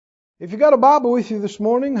If you got a Bible with you this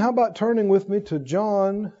morning, how about turning with me to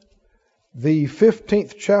John, the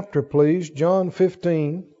 15th chapter, please. John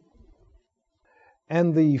 15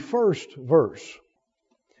 and the first verse.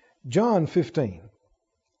 John 15.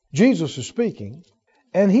 Jesus is speaking,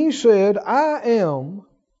 and He said, I am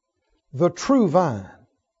the true vine,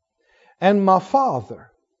 and my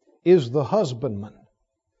Father is the husbandman.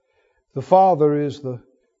 The Father is the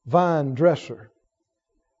vine dresser,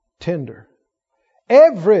 tender.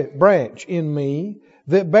 Every branch in me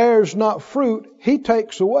that bears not fruit, He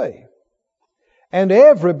takes away. And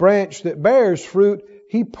every branch that bears fruit,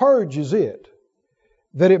 He purges it,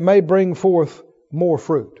 that it may bring forth more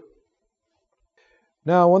fruit.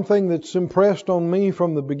 Now, one thing that's impressed on me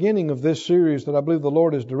from the beginning of this series that I believe the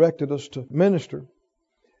Lord has directed us to minister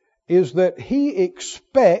is that He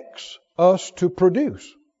expects us to produce,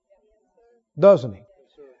 doesn't He?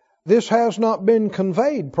 This has not been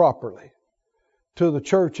conveyed properly to the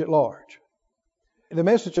church at large. The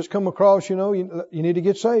message has come across, you need to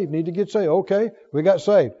get saved, Okay, we got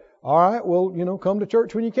saved. All right, well, come to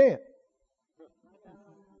church when you can.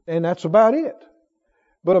 And that's about it.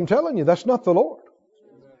 But I'm telling you, that's not the Lord.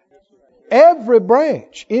 Every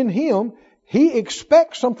branch in Him, He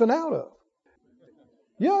expects something out of.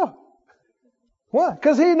 Yeah. Why?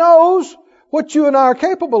 Because He knows what you and I are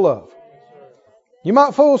capable of. You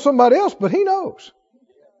might fool somebody else, but He knows.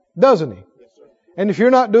 Doesn't He? And if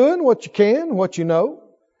you're not doing what you can, what you know,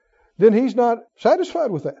 then He's not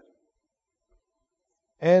satisfied with that.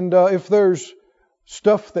 And if there's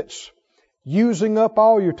stuff that's using up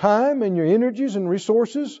all your time and your energies and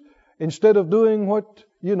resources instead of doing what,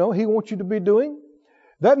 He wants you to be doing,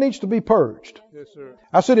 that needs to be purged. Yes, sir.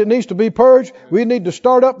 I said it needs to be purged. We need to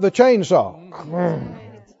start up the chainsaw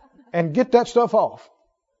and get that stuff off.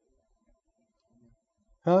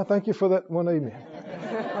 Thank you for that one amen.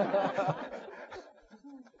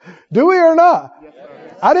 Do we or not? Yes,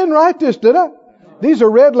 sir. I didn't write this, did I? These are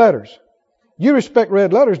red letters. You respect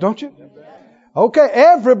red letters, don't you? Okay,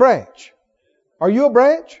 every branch. Are you a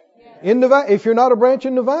branch in the vine? If you're not a branch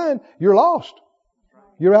in the vine, you're lost.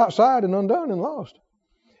 You're outside and undone and lost.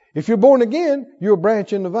 If you're born again, you're a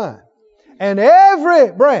branch in the vine. And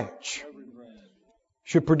every branch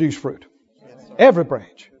should produce fruit. Every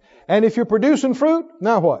branch. And if you're producing fruit,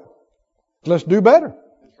 now what? Let's do better.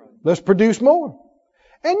 Let's produce more.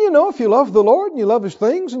 And if you love the Lord and you love His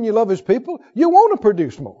things and you love His people, you want to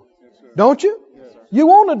produce more. Don't you? You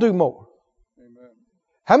want to do more. Amen.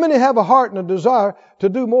 How many have a heart and a desire to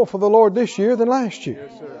do more for the Lord this year than last year?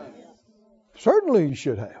 Yes, sir. Certainly you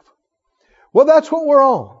should have. Well, that's what we're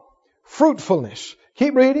on. Fruitfulness.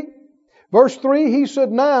 Keep reading. Verse 3, He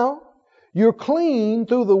said, now you're clean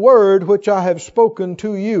through the word which I have spoken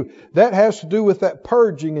to you. That has to do with that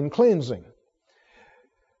purging and cleansing.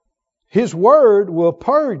 His word will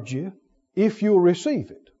purge you if you'll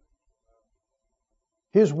receive it.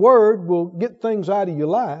 His word will get things out of your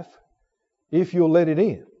life if you'll let it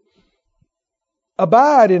in.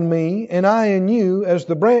 Abide in me and I in you, as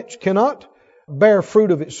the branch cannot bear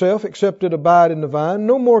fruit of itself except it abide in the vine.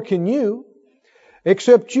 No more can you,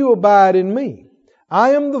 except you abide in me.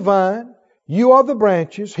 I am the vine, you are the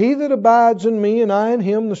branches. He that abides in me and I in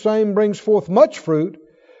him, the same brings forth much fruit.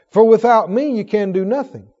 For without me you can do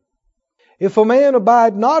nothing. If a man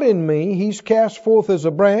abide not in me, he's cast forth as a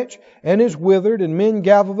branch and is withered, and men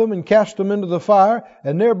gather them and cast them into the fire,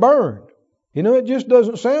 and they're burned. It just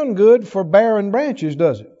doesn't sound good for barren branches,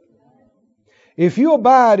 does it? If you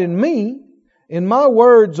abide in me, and my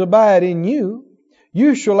words abide in you,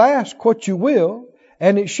 you shall ask what you will,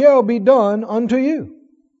 and it shall be done unto you.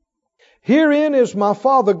 Herein is my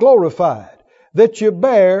Father glorified, that you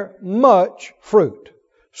bear much fruit.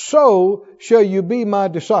 So shall you be my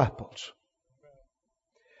disciples.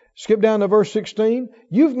 Skip down to verse 16.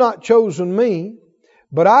 You've not chosen me,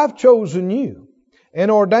 but I've chosen you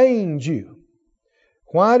and ordained you.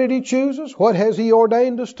 Why did He choose us? What has He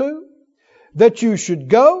ordained us to? That you should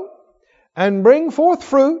go and bring forth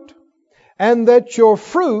fruit, and that your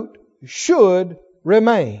fruit should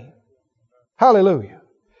remain. Hallelujah.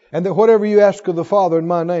 And that whatever you ask of the Father in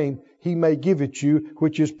my name, He may give it you,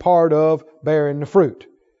 which is part of bearing the fruit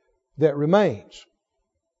that remains.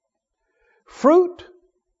 Fruit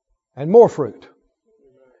and more fruit.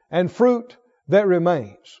 And fruit that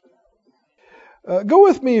remains. Go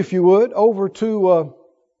with me, if you would, over to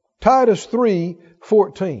Titus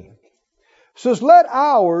 3:14. It says, let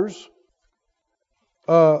ours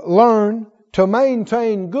learn to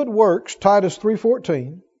maintain good works, Titus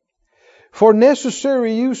 3:14, for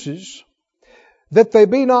necessary uses, that they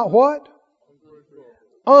be not what?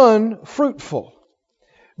 Unfruitful.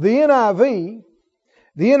 The NIV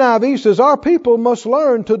The NIV says, our people must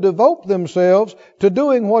learn to devote themselves to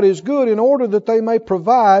doing what is good in order that they may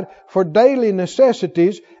provide for daily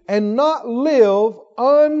necessities and not live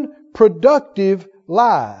unproductive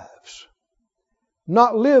lives.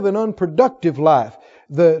 Not live an unproductive life.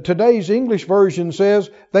 Today's English version says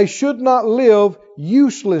they should not live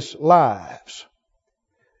useless lives.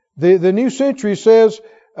 The New Century says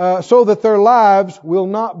so that their lives will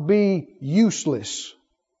not be useless.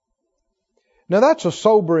 Now that's a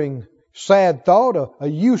sobering, sad thought, a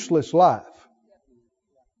useless life.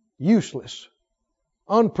 Useless.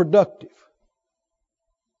 Unproductive.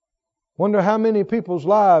 Wonder how many people's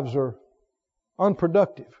lives are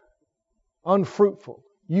unproductive, unfruitful,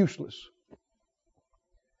 useless.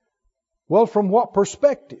 Well, from what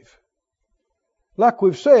perspective? Like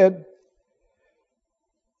we've said,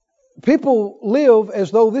 people live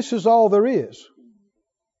as though this is all there is.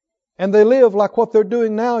 And they live like what they're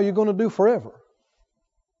doing now you're going to do forever.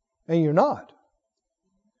 And you're not.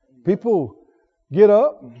 People get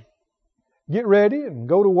up, get ready, and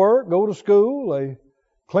go to work, go to school. They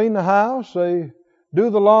clean the house, they do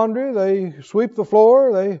the laundry, they sweep the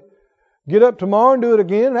floor, they get up tomorrow and do it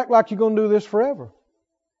again and act like you're going to do this forever.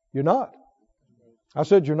 You're not. I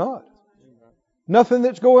said you're not. Nothing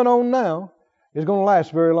that's going on now is going to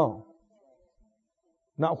last very long.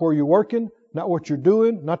 Not where you're working, not what you're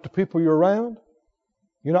doing, not the people you're around.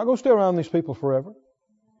 You're not going to stay around these people forever.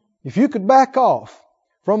 If you could back off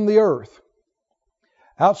from the earth,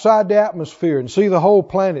 outside the atmosphere, and see the whole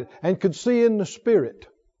planet, and could see in the spirit,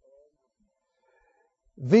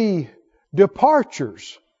 the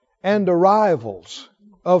departures and arrivals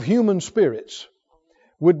of human spirits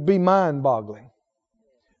would be mind-boggling.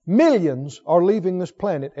 Millions are leaving this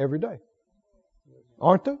planet every day.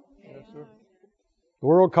 Aren't they? Yes, sir. The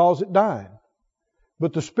world calls it dying.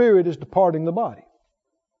 But the spirit is departing the body.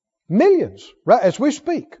 Millions, right as we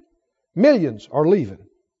speak, millions are leaving.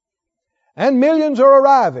 And millions are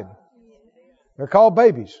arriving. They're called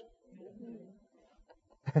babies.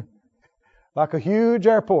 Like a huge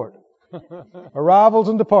airport. Arrivals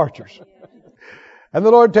and departures. And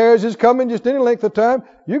the Lord tarries His coming just any length of time.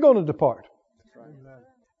 You're going to depart.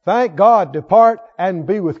 Thank God, depart and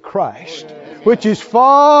be with Christ, which is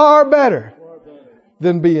far better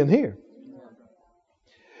than being here.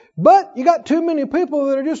 But you got too many people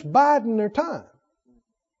that are just biding their time.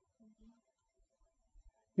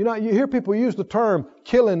 You know, you hear people use the term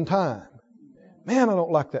killing time. Man, I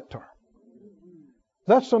don't like that term.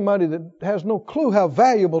 That's somebody that has no clue how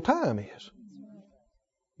valuable time is.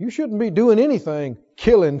 You shouldn't be doing anything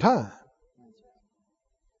killing time.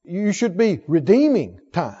 You should be redeeming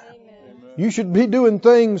time. You should be doing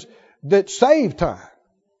things that save time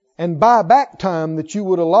and buy back time that you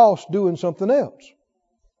would have lost doing something else.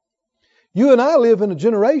 You and I live in a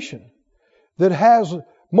generation that has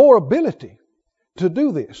more ability to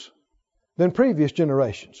do this than previous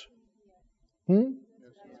generations.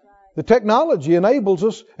 The technology enables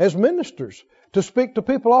us as ministers to speak to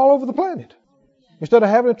people all over the planet instead of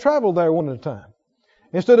having to travel there one at a time.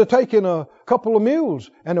 Instead of taking a couple of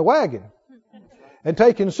mules and a wagon and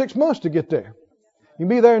taking 6 months to get there. You can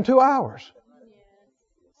be there in 2 hours.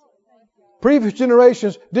 Previous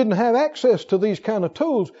generations didn't have access to these kind of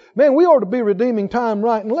tools. Man, we ought to be redeeming time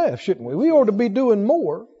right and left, shouldn't we? We ought to be doing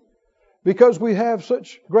more because we have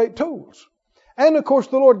such great tools. And of course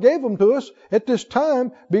the Lord gave them to us at this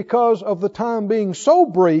time because of the time being so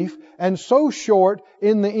brief and so short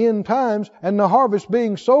in the end times and the harvest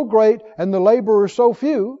being so great and the laborers so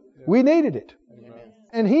few. We needed it.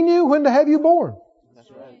 And He knew when to have you born.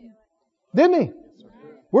 Didn't He?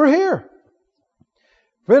 We're here.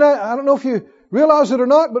 Friend, I don't know if you realize it or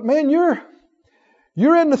not, but man,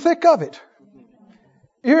 you're in the thick of it.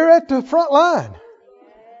 You're at the front line.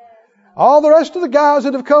 All the rest of the guys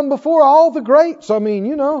that have come before, all the greats, I mean,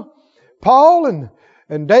 you know, Paul and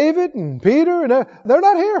David and Peter, and they're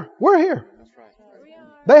not here. We're here.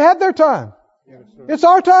 They had their time. It's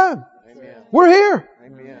our time. We're here.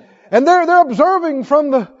 And they're observing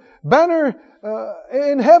from the banner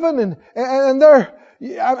in heaven, and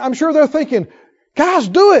I'm sure they're thinking, guys,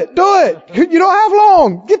 do it. You don't have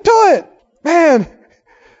long. Get to it. Man,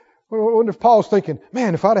 I wonder if Paul's thinking,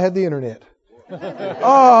 man, if I'd have had the internet.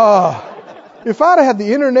 If I'd have had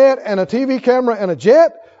the internet and a TV camera and a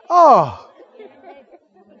jet,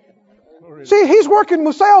 see, he's working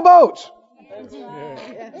with sailboats.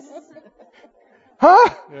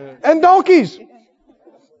 Huh? And donkeys.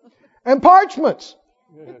 And parchments.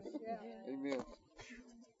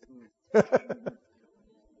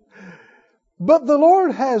 But the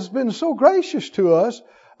Lord has been so gracious to us,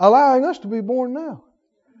 allowing us to be born now.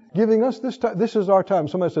 Giving us this time. This is our time.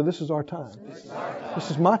 Somebody said, this is our time.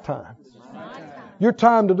 This is my time. Your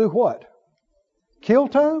time to do what? Kill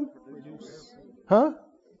time? Huh?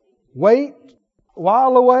 Wait,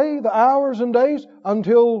 while away the hours and days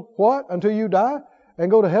until what? Until you die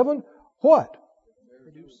and go to heaven? What?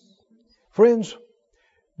 Friends,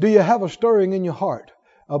 do you have a stirring in your heart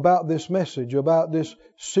about this message, about this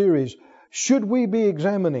series? Should we be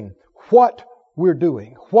examining what we're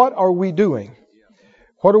doing? What are we doing?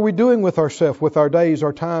 What are we doing with ourselves, with our days,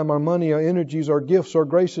 our time, our money, our energies, our gifts, our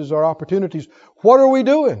graces, our opportunities? What are we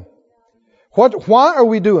doing? Why are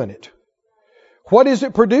we doing it? What is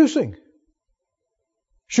it producing?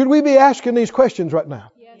 Should we be asking these questions right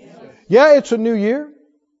now? Yes. Yeah, it's a new year.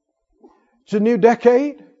 It's a new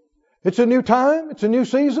decade. It's a new time. It's a new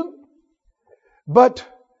season. But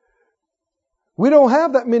we don't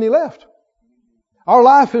have that many left. Our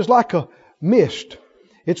life is like a mist.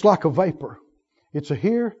 It's like a vapor. It's a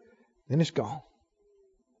here, then it's gone.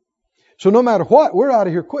 So no matter what, we're out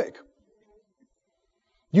of here quick.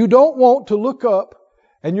 You don't want to look up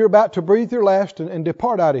and you're about to breathe your last and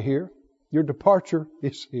depart out of here. Your departure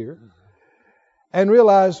is here. And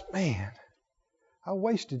realize, man, I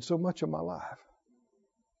wasted so much of my life.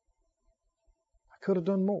 I could have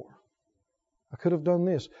done more. I could have done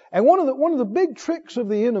this. And one of the big tricks of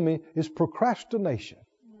the enemy is procrastination.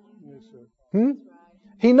 Yes, sir.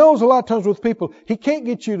 He knows a lot of times with people, he can't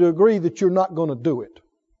get you to agree that you're not going to do it.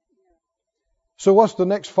 So what's the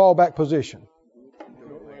next fallback position?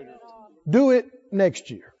 Do it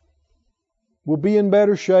next year. We'll be in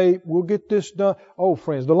better shape. We'll get this done. Oh,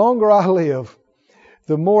 friends, the longer I live,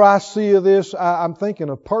 the more I see of this. I'm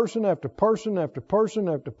thinking of person after person after person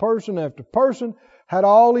after person after person had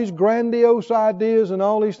all these grandiose ideas and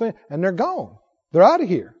all these things, and they're gone. They're out of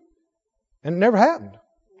here. And it never happened.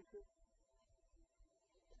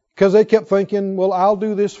 Because they kept thinking, well, I'll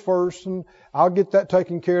do this first and I'll get that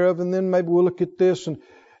taken care of and then maybe we'll look at this. And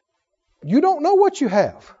you don't know what you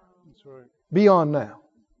have beyond now.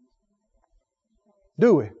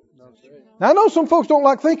 Do we? Now, I know some folks don't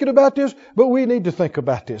like thinking about this, but we need to think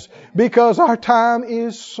about this because our time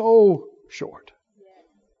is so short.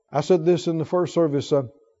 I said this in the first service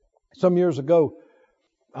some years ago.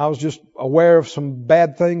 I was just aware of some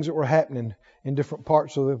bad things that were happening in different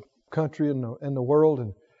parts of the country and the world,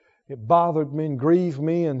 and it bothered me and grieved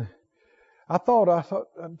me. And I thought,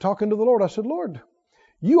 talking to the Lord, I said, Lord,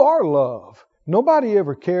 you are love. Nobody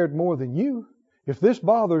ever cared more than you. If this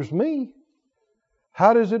bothers me,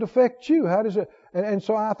 how does it affect you? How does it? And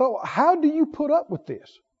so I thought, how do you put up with this?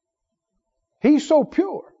 He's so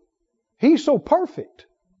pure. He's so perfect.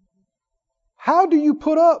 How do you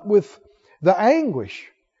put up with the anguish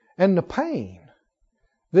and the pain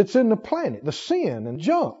that's in the planet, the sin and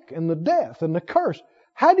junk and the death and the curse?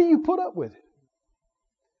 How do you put up with it?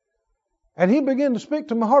 And He began to speak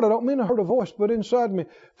to my heart. I don't mean I heard a voice, but inside me.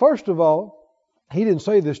 First of all, He didn't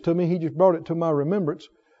say this to me. He just brought it to my remembrance.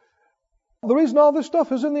 The reason all this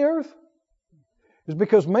stuff is in the earth is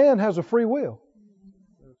because man has a free will.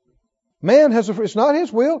 Man has it's not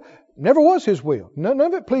his will. Never was his will. None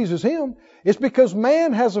of it pleases him. It's because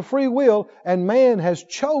man has a free will and man has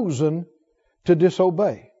chosen to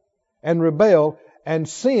disobey and rebel and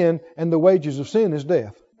sin, and the wages of sin is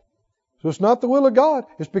death. So it's not the will of God.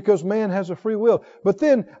 It's because man has a free will. But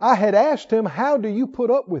then I had asked him, how do you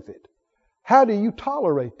put up with it? How do you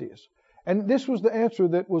tolerate this? And this was the answer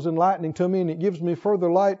that was enlightening to me, and it gives me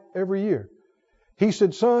further light every year. He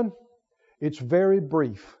said, son, it's very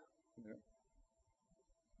brief.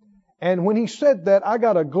 And when he said that, I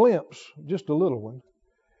got a glimpse, just a little one,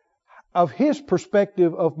 of his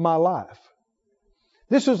perspective of my life.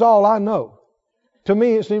 This is all I know. To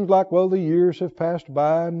me, it seems like, well, the years have passed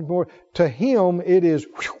by and more. To him, it is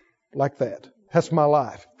like that. That's my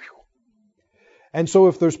life. And so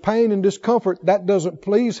if there's pain and discomfort, that doesn't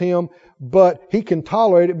please him, but he can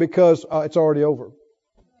tolerate it because it's already over.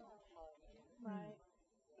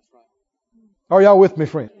 Are y'all with me,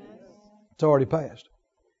 friend? It's already passed.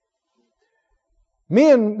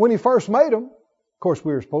 Men, when he first made them, of course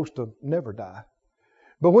we were supposed to never die.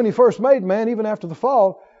 But when he first made man, even after the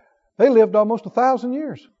fall, they lived almost 1,000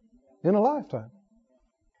 years in a lifetime.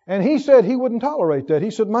 And he said he wouldn't tolerate that. He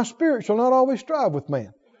said, my spirit shall not always strive with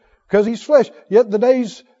man, because he's flesh. Yet the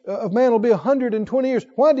days of man will be 120 years.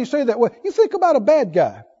 Why did he say that? Well, you think about a bad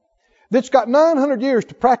guy that's got 900 years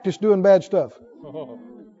to practice doing bad stuff.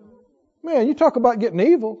 Man, you talk about getting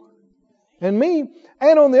evil and mean.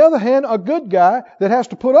 And on the other hand, a good guy that has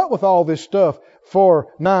to put up with all this stuff for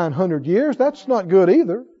 900 years, that's not good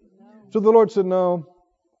either. So the Lord said, no,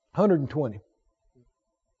 120.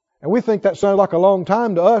 And we think that sounds like a long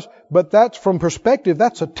time to us, but that's from perspective,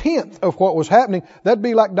 that's a tenth of what was happening. That'd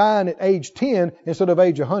be like dying at age 10 instead of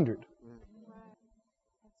age 100.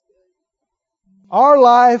 Our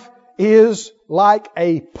life is like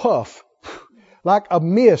a puff, like a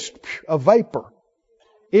mist, a vapor.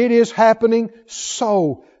 It is happening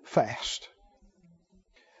so fast.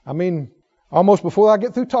 I mean, almost before I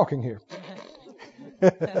get through talking here.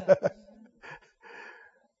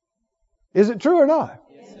 Is it true or not?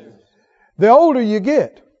 Yes, sir. The older you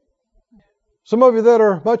get, some of you that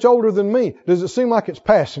are much older than me, does it seem like it's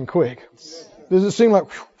passing quick? Does it seem like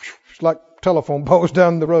it's like telephone poles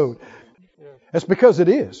down the road? That's because it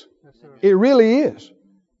is. It really is.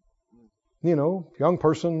 You know, young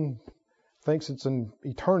person thinks it's an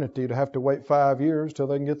eternity to have to wait 5 years till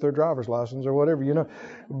they can get their driver's license or whatever, you know.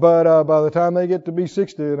 But by the time they get to be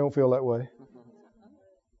 60, they don't feel that way.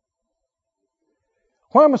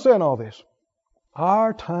 Why am I saying all this?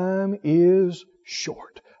 Our time is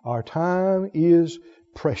short. Our time is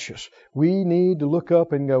precious. We need to look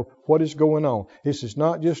up and go, what is going on? This is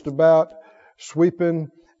not just about sweeping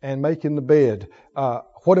and making the bed.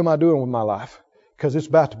 What am I doing with my life? Because it's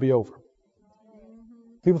about to be over.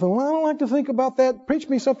 People think, well, I don't like to think about that. Preach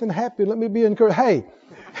me something happy. Let me be encouraged. Hey,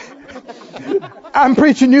 I'm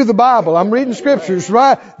preaching you the Bible. I'm reading scriptures,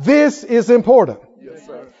 right? This is important. Yes,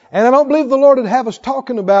 sir. And I don't believe the Lord would have us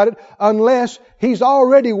talking about it unless He's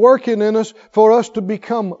already working in us for us to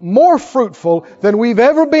become more fruitful than we've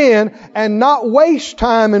ever been and not waste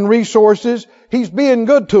time and resources. He's being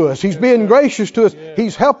good to us. He's being gracious to us.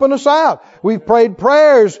 He's helping us out. We've prayed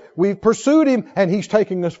prayers. We've pursued Him, and He's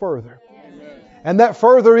taking us further. And that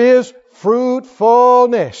further is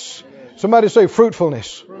fruitfulness. Somebody say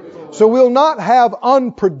fruitfulness. So we'll not have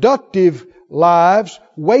unproductive lives,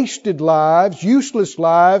 wasted lives, useless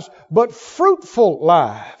lives, but fruitful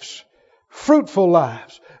lives. Fruitful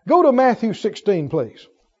lives. Go to Matthew 16, please.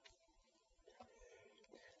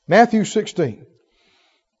 Matthew 16.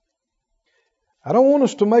 I don't want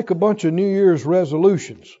us to make a bunch of New Year's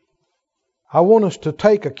resolutions. I want us to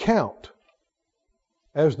take account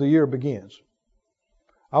as the year begins.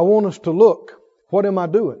 I want us to look, what am I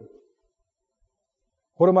doing?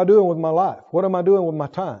 What am I doing with my life? What am I doing with my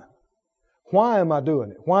time? Why am I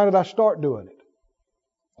doing it? Why did I start doing it?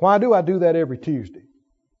 Why do I do that every Tuesday?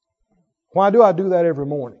 Why do I do that every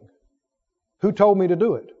morning? Who told me to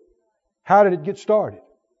do it? How did it get started?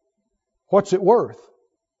 What's it worth?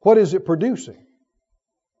 What is it producing?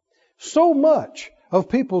 So much of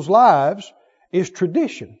people's lives is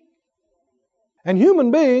tradition. And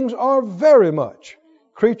human beings are very much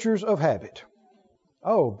creatures of habit.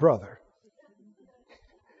 Oh, brother.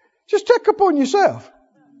 Just check up on yourself.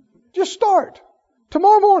 Just start.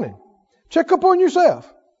 Tomorrow morning. Check up on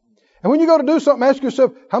yourself. And when you go to do something, ask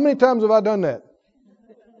yourself, how many times have I done that?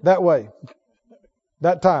 That way.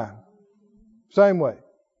 That time. Same way.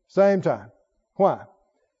 Same time. Why?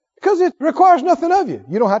 Because it requires nothing of you.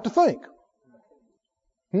 You don't have to think.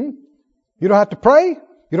 You don't have to pray.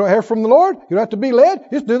 You don't hear from the Lord. You don't have to be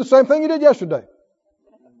led. Just do the same thing you did yesterday.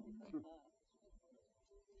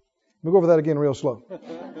 We'll go over that again real slow.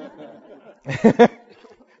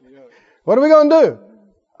 What are we going to do?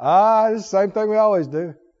 It's the same thing we always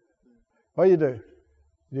do. What do? You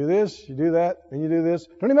do this, you do that, and you do this.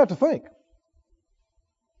 Don't even have to think.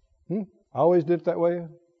 I always did it that way.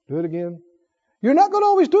 Do it again. You're not going to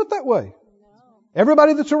always do it that way.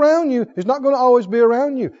 Everybody that's around you is not going to always be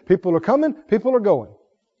around you. People are coming, people are going.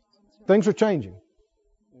 Things are changing.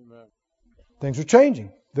 Things are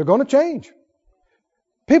changing. They're going to change.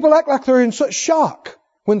 People act like they're in such shock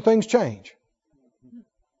when things change.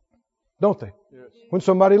 Don't they? Yes. When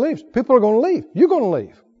somebody leaves, people are going to leave. You're going to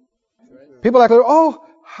leave. People act like, oh,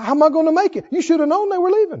 how am I going to make it? You should have known they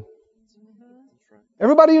were leaving.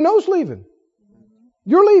 Everybody you know is leaving.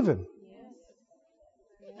 You're leaving.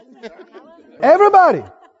 Everybody.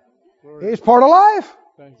 It's part of life.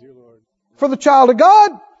 Thank you, Lord. For the child of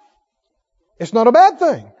God, it's not a bad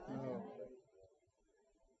thing. No.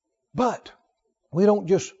 But we don't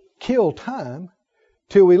just kill time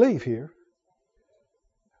till we leave here.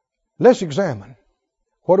 Let's examine.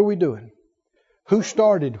 What are we doing? Who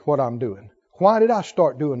started what I'm doing? Why did I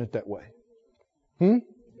start doing it that way?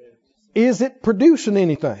 Is it producing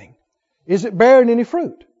anything? Is it bearing any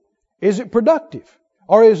fruit? Is it productive?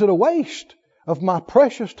 Or is it a waste of my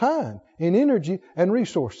precious time and energy and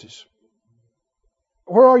resources?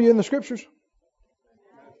 Where are you in the scriptures?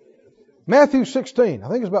 Matthew 16. I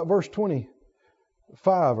think it's about verse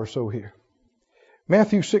 25 or so here.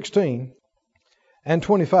 Matthew 16 and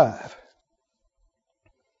 25.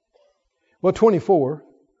 Well, 24.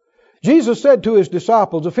 Jesus said to His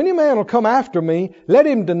disciples, if any man will come after me, let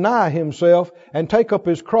him deny himself and take up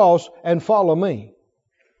his cross and follow me.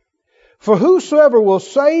 For whosoever will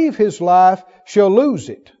save his life shall lose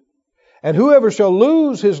it. And whoever shall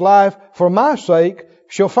lose his life for my sake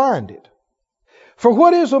shall find it. For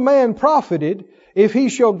what is a man profited if he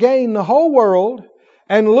shall gain the whole world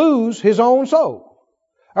and lose his own soul?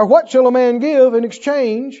 Or what shall a man give in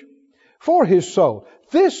exchange for his soul?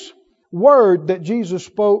 This word that Jesus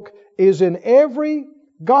spoke is in every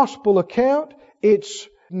gospel account. It's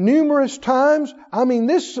numerous times. I mean,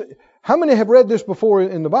 how many have read this before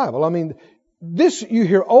in the Bible? I mean, this you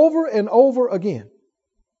hear over and over again.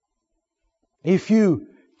 If you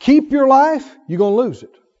keep your life, you're going to lose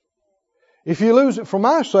it. If you lose it for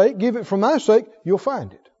my sake, give it for my sake, you'll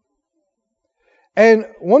find it. And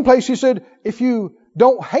one place He said, if you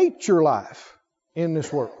don't hate your life in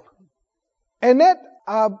this world. And that,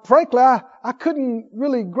 frankly, I couldn't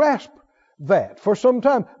really grasp that for some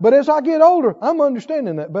time. But as I get older, I'm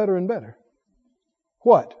understanding that better and better.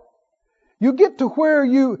 What? You get to where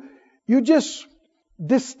you just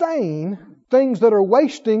disdain things that are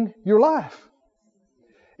wasting your life.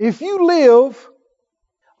 If you live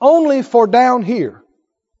only for down here,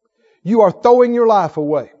 you are throwing your life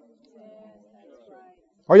away.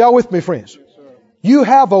 Are y'all with me, friends? You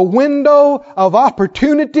have a window of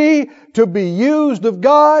opportunity to be used of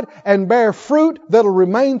God and bear fruit that'll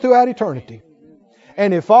remain throughout eternity.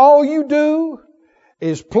 And if all you do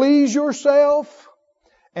is please yourself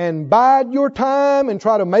and bide your time and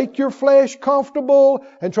try to make your flesh comfortable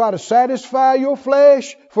and try to satisfy your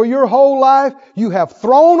flesh for your whole life, you have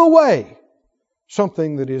thrown away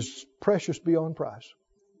something that is precious beyond price.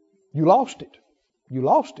 You lost it. You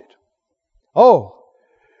lost it. Oh,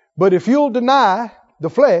 but if you'll deny the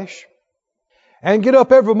flesh and get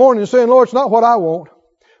up every morning and saying, Lord, it's not what I want.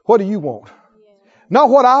 What do you want? Not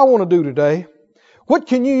what I want to do today. What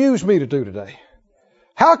can you use me to do today?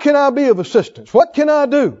 How can I be of assistance? What can I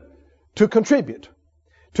do to contribute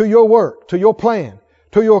to your work, to your plan,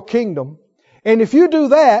 to your kingdom? And if you do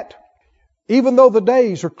that, even though the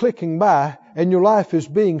days are clicking by and your life is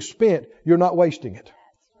being spent, you're not wasting it.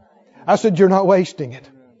 I said you're not wasting it.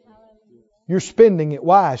 You're spending it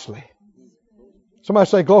wisely. Somebody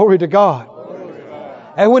say, glory to God. Glory to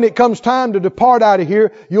God. And when it comes time to depart out of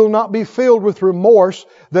here, you'll not be filled with remorse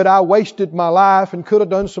that I wasted my life and could have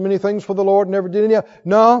done so many things for the Lord and never did any.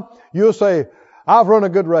 No, you'll say, I've run a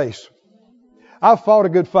good race. I've fought a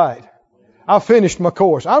good fight. I've finished my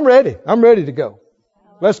course. I'm ready. I'm ready to go.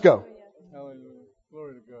 Let's go.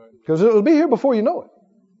 Glory to God. Because it'll be here before you know it.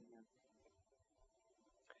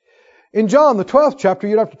 In John, the 12th chapter,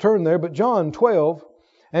 you'd have to turn there, but John 12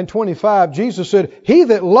 and 25, Jesus said, he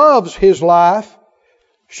that loves his life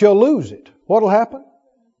shall lose it. What'll happen?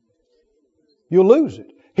 You'll lose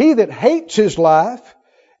it. He that hates his life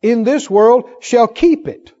in this world shall keep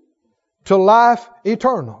it to life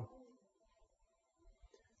eternal.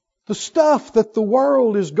 The stuff that the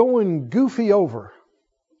world is going goofy over,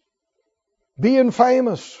 being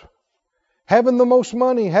famous, having the most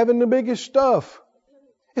money, having the biggest stuff,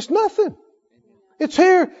 it's nothing. It's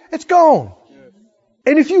here. It's gone.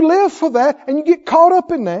 And if you live for that and you get caught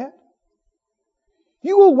up in that,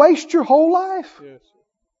 you will waste your whole life.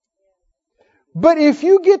 But if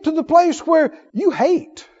you get to the place where you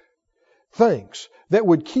hate things that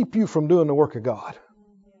would keep you from doing the work of God,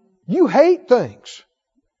 you hate things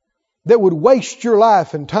that would waste your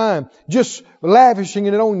life and time just lavishing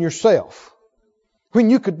it on yourself when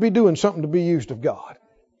you could be doing something to be used of God.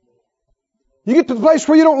 You get to the place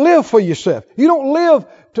where you don't live for yourself. You don't live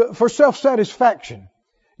for self-satisfaction.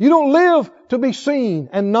 You don't live to be seen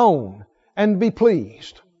and known and be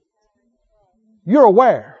pleased. You're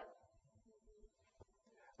aware.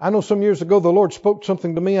 I know some years ago the Lord spoke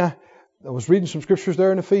something to me. I was reading some scriptures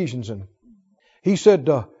there in Ephesians, and He said,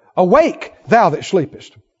 awake, thou that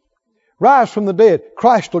sleepest. Rise from the dead.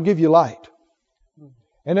 Christ will give you light.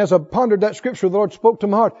 And as I pondered that scripture, the Lord spoke to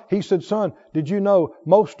my heart. He said, son, did you know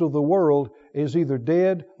most of the world is either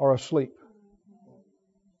dead or asleep?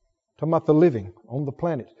 Talking about the living on the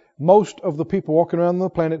planet. Most of the people walking around on the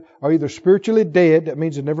planet are either spiritually dead, that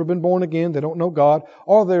means they've never been born again, they don't know God,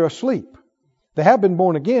 or they're asleep. They have been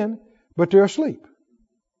born again, but they're asleep.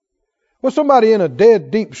 Well, somebody in a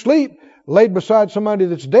dead, deep sleep laid beside somebody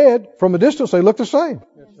that's dead, from a distance they look the same.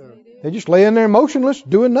 Yes, sir. They just lay in there motionless,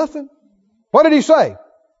 doing nothing. What did He say?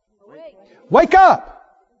 Wake up,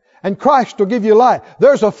 and Christ will give you light.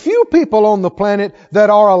 There's a few people on the planet that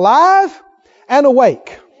are alive and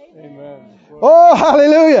awake. Amen. Oh,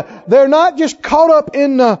 hallelujah. They're not just caught up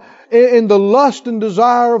in in the lust and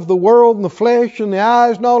desire of the world and the flesh and the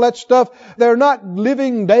eyes and all that stuff. They're not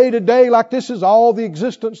living day to day like this is all the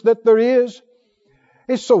existence that there is.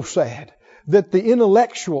 It's so sad that the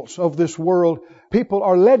intellectuals of this world, people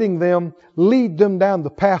are letting them lead them down the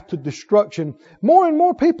path to destruction. More and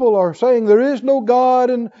more people are saying there is no God,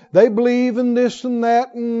 and they believe in this and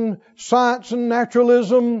that and science and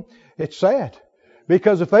naturalism. It's sad,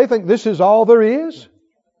 because if they think this is all there is,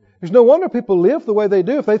 there's no wonder people live the way they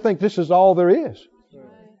do if they think this is all there is.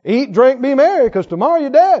 Eat, drink, be merry, because tomorrow you're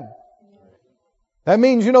dead. That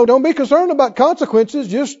means, don't be concerned about consequences.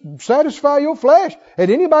 Just satisfy your flesh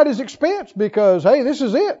at anybody's expense, because, hey, this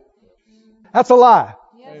is it. That's a lie.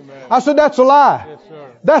 Amen. I said that's a lie. Yes,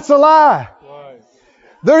 sir. That's a lie. Right.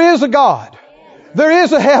 There is a God. There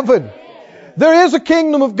is a heaven. There is a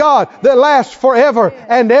kingdom of God that lasts forever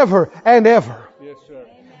and ever and ever. Yes, sir.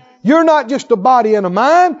 You're not just a body and a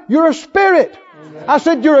mind. You're a spirit. Amen. I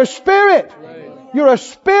said you're a spirit. Right. You're a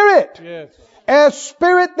spirit. Yes. A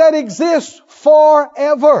spirit that exists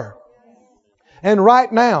forever. And right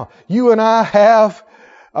now, you and I have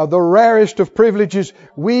the rarest of privileges.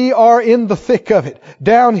 We are in the thick of it.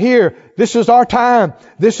 Down here, this is our time.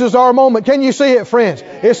 This is our moment. Can you see it, friends?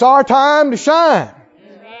 It's our time to shine.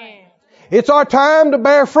 It's our time to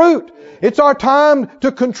bear fruit. It's our time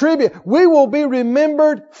to contribute. We will be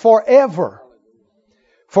remembered forever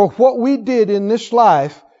for what we did in this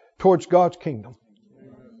life towards God's kingdom.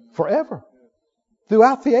 Forever.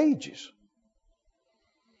 Throughout the ages.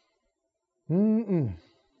 You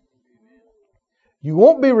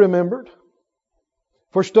won't be remembered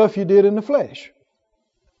for stuff you did in the flesh.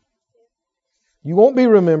 You won't be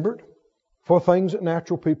remembered for things that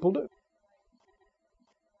natural people do.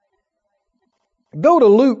 Go to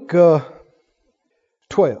Luke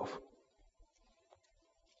 12.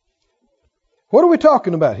 What are we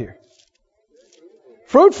talking about here?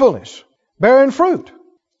 Fruitfulness. Bearing fruit.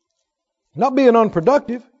 Not being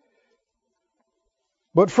unproductive,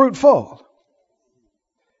 but fruitful.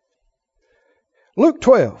 Luke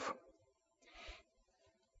 12,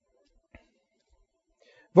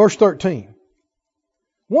 verse 13.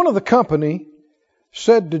 One of the company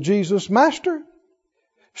said to Jesus, Master,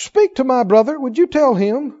 speak to my brother. Would you tell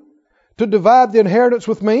him to divide the inheritance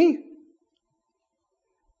with me?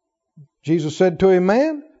 Jesus said to him,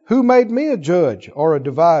 Man, who made me a judge or a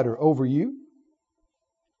divider over you?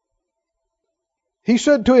 He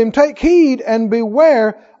said to him, Take heed and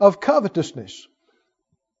beware of covetousness.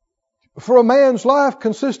 For a man's life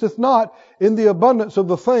consisteth not in the abundance of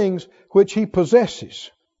the things which he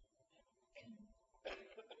possesses.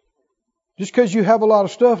 Just because you have a lot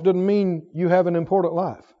of stuff doesn't mean you have an important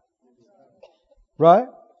life. Right?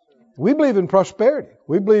 We believe in prosperity.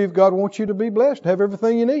 We believe God wants you to be blessed, have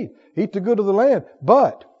everything you need, eat the good of the land.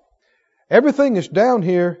 But everything that's down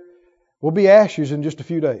here will be ashes in just a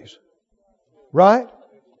few days. Right?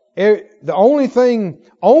 The only thing,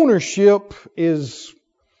 ownership is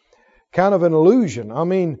kind of an illusion. I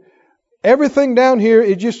mean, everything down here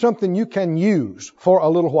is just something you can use for a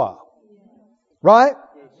little while. Right?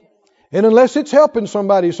 And unless it's helping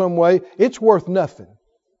somebody some way, it's worth nothing.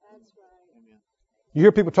 You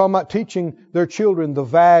hear people talking about teaching their children the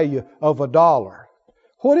value of $1.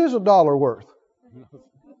 What is $1 worth?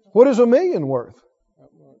 What is $1,000,000 worth?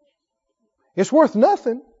 It's worth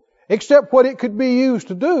nothing. Except what it could be used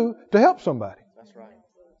to do to help somebody. That's right.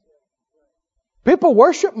 People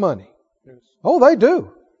worship money. Yes. Oh, they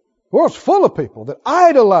do. The world's full of people that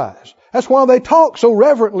idolize. That's why they talk so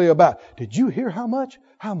reverently about, did you hear how much?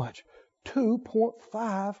 How much?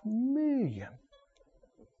 2.5 million.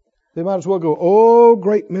 They might as well go, oh,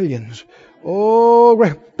 great millions. Oh,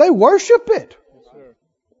 great. They worship it. Yes,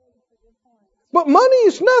 but money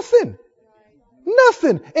is nothing.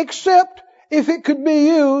 Nothing except if it could be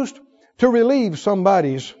used to relieve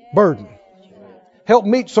somebody's burden. Help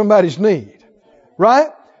meet somebody's need.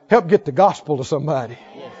 Right? Help get the gospel to somebody.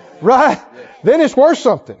 Right? Then it's worth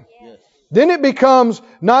something. Then it becomes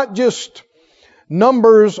not just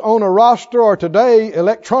numbers on a roster or today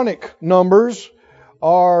electronic numbers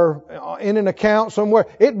or in an account somewhere.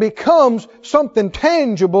 It becomes something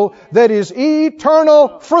tangible that is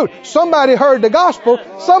eternal fruit. Somebody heard the gospel.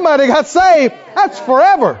 Somebody got saved. That's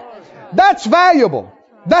forever. That's valuable.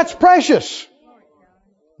 That's precious.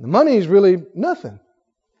 The money is really nothing.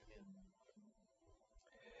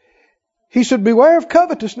 He said, beware of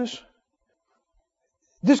covetousness.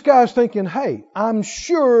 This guy's thinking, hey, I'm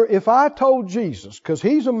sure if I told Jesus, because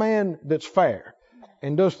he's a man that's fair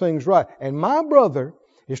and does things right, and my brother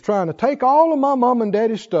is trying to take all of my mom and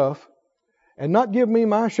daddy's stuff and not give me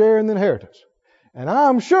my share in the inheritance. And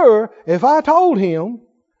I'm sure if I told him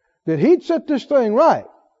that he'd set this thing right,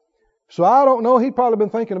 So I don't know. He'd probably been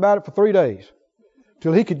thinking about it for 3 days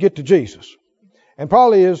till he could get to Jesus. And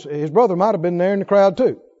probably his brother might have been there in the crowd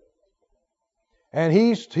too. And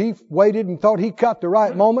he waited and thought he caught the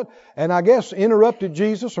right moment, and I guess interrupted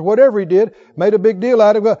Jesus or whatever he did, made a big deal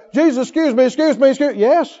out of it. Jesus, excuse me.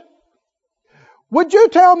 Yes? Would you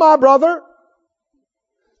tell my brother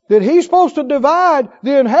that he's supposed to divide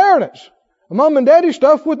the inheritance of Mom and Daddy's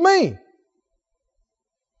stuff with me?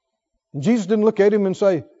 And Jesus didn't look at him and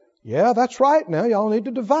say, yeah, that's right. Now y'all need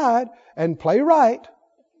to divide and play right.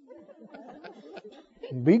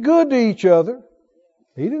 And be good to each other.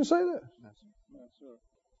 He didn't say that.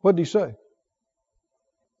 What did he say?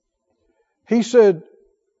 He said,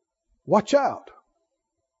 watch out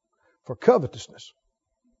for covetousness.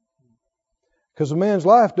 Because a man's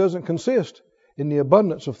life doesn't consist in the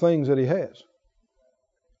abundance of things that he has.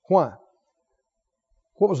 Why?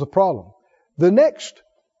 What was the problem? The next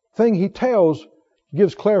thing he tells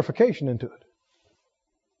gives clarification into it.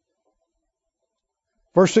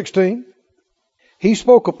 Verse 16. He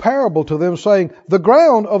spoke a parable to them, saying, the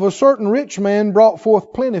ground of a certain rich man brought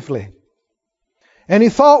forth plentifully. And he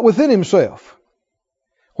thought within himself.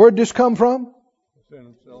 Where did this come from?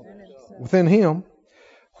 Within him.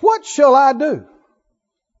 What shall I do?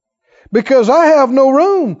 Because I have no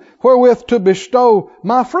room wherewith to bestow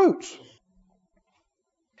my fruits.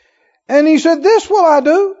 And he said, this will I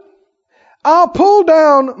do. I'll pull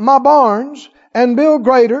down my barns and build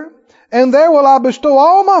greater, and there will I bestow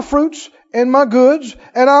all my fruits and my goods,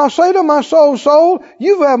 and I'll say to my soul,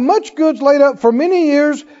 you have much goods laid up for many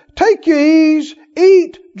years. Take your ease,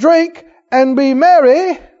 eat, drink, and be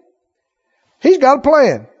merry. He's got a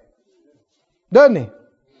plan, doesn't he?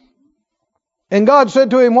 And God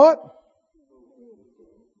said to him, what?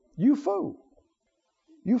 You fool.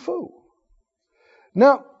 You fool.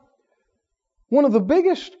 Now, one of the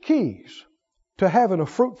biggest keys to having a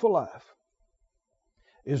fruitful life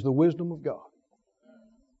is the wisdom of God.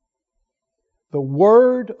 The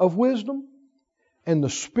word of wisdom and the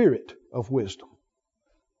spirit of wisdom.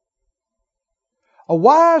 A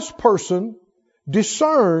wise person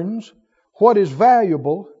discerns what is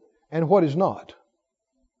valuable and what is not.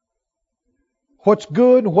 What's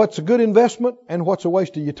good, what's a good investment, and what's a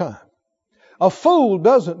waste of your time. A fool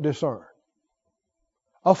doesn't discern.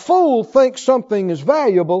 A fool thinks something is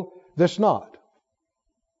valuable that's not.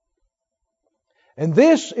 And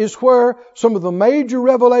this is where some of the major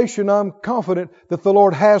revelation I'm confident that the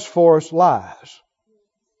Lord has for us lies.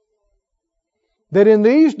 That in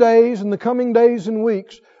these days, in the coming days and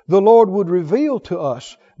weeks, the Lord would reveal to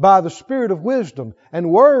us by the Spirit of wisdom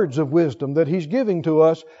and words of wisdom that He's giving to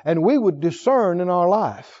us, and we would discern in our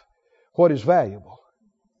life what is valuable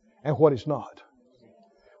and what is not.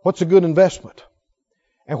 What's a good investment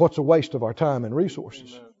and what's a waste of our time and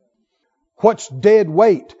resources. What's dead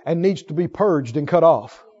weight and needs to be purged and cut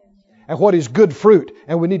off. And what is good fruit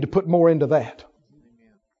and we need to put more into that.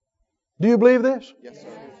 Do you believe this? Yes, sir.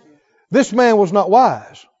 This man was not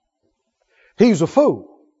wise. He's a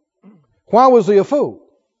fool. Why was he a fool?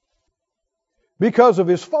 Because of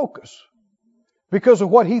his focus. Because of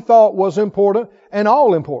what he thought was important and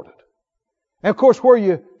all important. And of course, where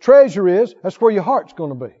your treasure is, that's where your heart's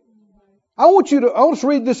going to be. I want to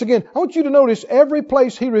read this again. I want you to notice every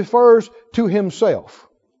place he refers to himself.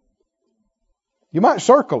 You might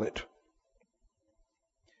circle it.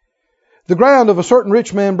 The ground of a certain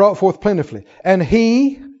rich man brought forth plentifully, and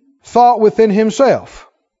he thought within himself.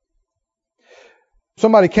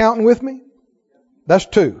 Somebody counting with me? That's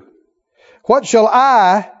 2. What shall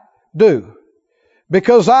I do?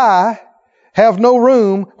 Because I have no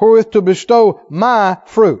room wherewith to bestow my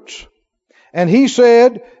fruits. And he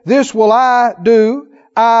said, this will I do.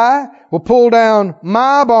 I will pull down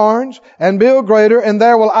my barns and build greater, and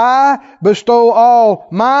there will I bestow all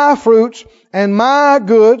my fruits and my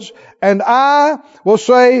goods, and I will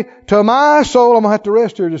say to my soul, I'm going to have to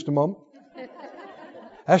rest here just a moment.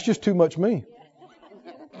 That's just too much me.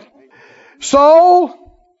 Soul,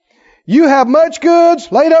 you have much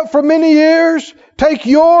goods laid up for many years. Take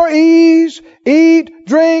your ease, eat,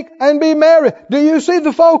 drink, and be merry. Do you see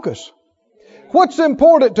the focus? What's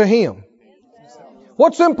important to him?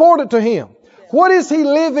 What's important to him? What is he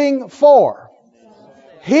living for?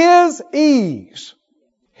 His ease.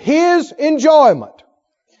 His enjoyment.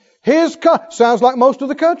 Sounds like most of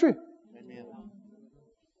the country.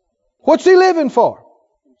 What's he living for?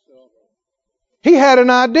 He had an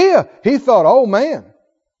idea. He thought, oh man,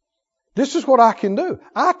 this is what I can do.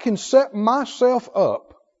 I can set myself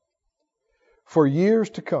up for years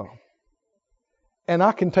to come. And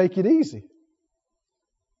I can take it easy.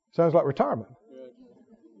 Sounds like retirement.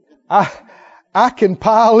 I can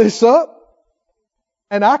pile this up.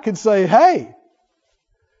 And I could say, hey,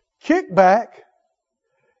 kick back,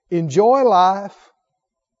 enjoy life,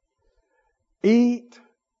 eat,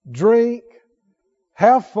 drink,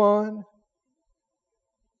 have fun,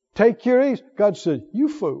 take your ease. God said, you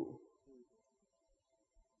fool.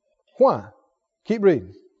 Why? Keep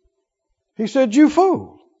reading. He said, you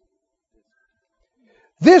fool.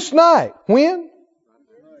 This night, when?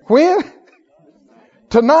 When?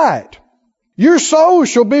 Tonight, your soul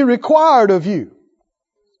shall be required of you.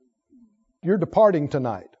 You're departing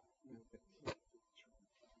tonight.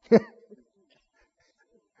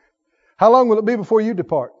 How long will it be before you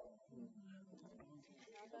depart?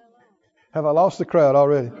 Have I lost the crowd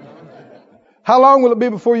already? How long will it be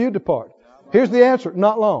before you depart? Here's the answer.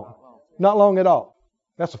 Not long. Not long at all.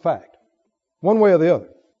 That's a fact. One way or the other.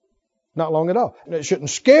 Not long at all. And it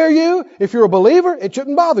shouldn't scare you. If you're a believer, it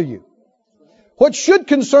shouldn't bother you. What should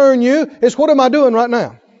concern you is, what am I doing right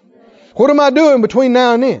now? What am I doing between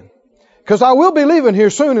now and then? Because I will be leaving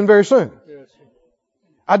here soon and very soon.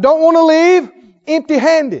 I don't want to leave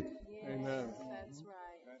empty-handed.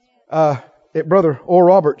 At Brother Oral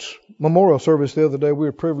Roberts' memorial service the other day, we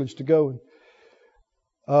were privileged to go.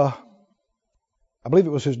 I believe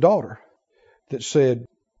it was his daughter that said,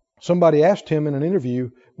 somebody asked him in an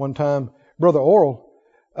interview one time, Brother Oral,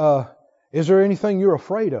 is there anything you're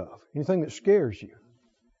afraid of? Anything that scares you?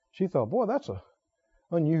 She thought, boy, that's an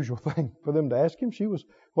unusual thing for them to ask him. She was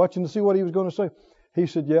watching to see what he was going to say. He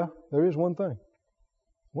said, yeah, there is one thing.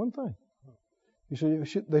 One thing. He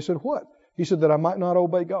said, they said, what? He said, that I might not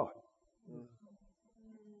obey God.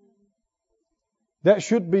 That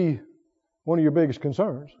should be one of your biggest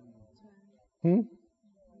concerns.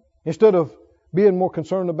 Instead of being more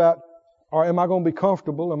concerned about, or am I going to be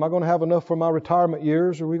comfortable? Am I going to have enough for my retirement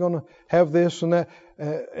years? Are we going to have this and that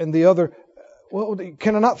and the other? Well,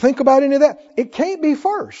 can I not think about any of that? It can't be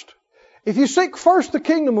first. If you seek first the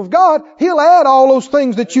kingdom of God, He'll add all those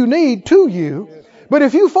things that you need to you. But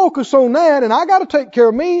if you focus on that, and I got to take care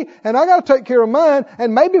of me, and I got to take care of mine,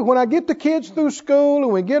 and maybe when I get the kids through school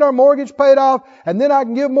and we get our mortgage paid off, and then I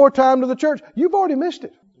can give more time to the church, you've already missed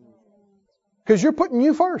it. Because you're putting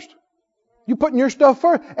you first. You're putting your stuff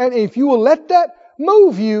first. And if you will let that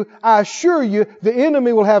move you, I assure you, the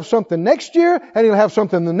enemy will have something next year, and he'll have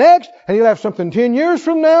something the next, and he'll have something 10 years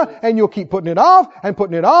from now, and you'll keep putting it off, and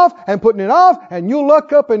putting it off, and putting it off, and you'll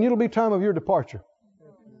look up, and it'll be time of your departure.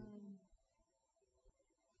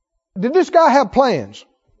 Did this guy have plans?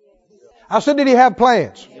 I said, did he have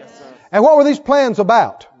plans? And what were these plans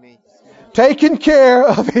about? Taking care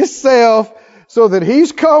of himself so that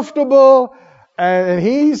he's comfortable and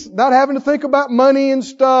he's not having to think about money and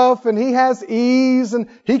stuff, and he has ease and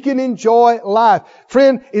he can enjoy life.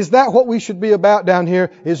 Friend, is that what we should be about down here,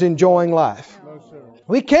 is enjoying life?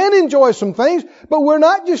 We can enjoy some things, but we're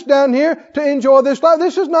not just down here to enjoy this life.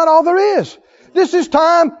 This is not all there is. This is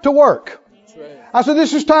time to work. I said,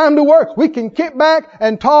 this is time to work. We can kick back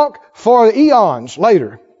and talk for eons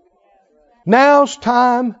later. Now's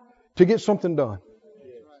time to get something done.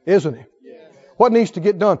 Isn't it? What needs to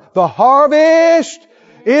get done? The harvest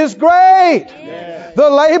is great. The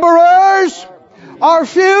laborers are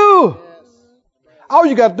few. All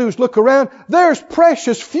you got to do is look around. There's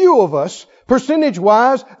precious few of us,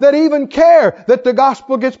 percentage-wise, that even care that the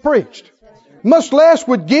gospel gets preached. Much less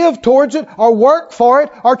would give towards it or work for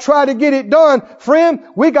it or try to get it done. Friend,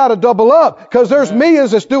 we got to double up, because there's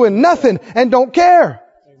millions that's doing nothing and don't care.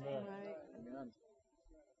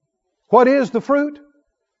 What is the fruit?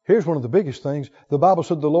 Here's one of the biggest things. The Bible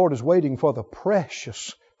said the Lord is waiting for the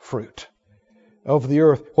precious fruit of the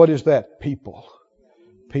earth. What is that? People.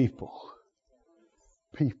 People.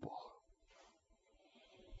 People.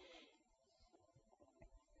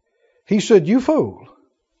 He said, you fool.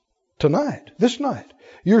 Tonight, this night,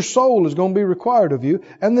 your soul is going to be required of you.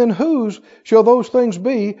 And then whose shall those things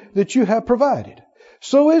be that you have provided?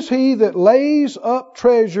 So is he that lays up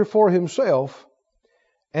treasure for himself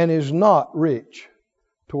and is not rich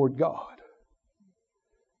toward God.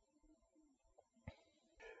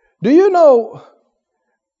 Do you know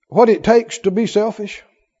what it takes to be selfish?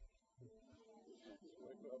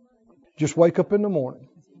 Just wake up in the morning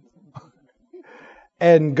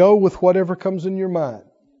and go with whatever comes in your mind.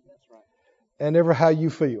 And ever how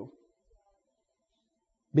you feel.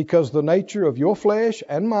 Because the nature of your flesh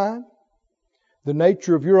and mine, the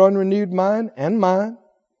nature of your unrenewed mind and mine,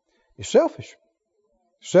 is selfish,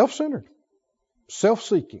 self-centered,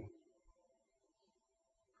 self-seeking.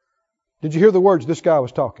 Did you hear the words this guy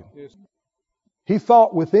was talking? Yes. He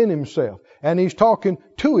thought within himself, and he's talking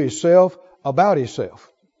to himself about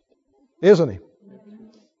himself. Isn't he?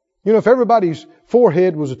 You know, if everybody's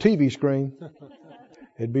forehead was a TV screen,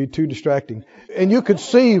 It'd be too distracting. And you could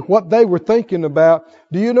see what they were thinking about.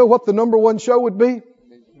 Do you know what the number one show would be?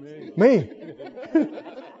 Me.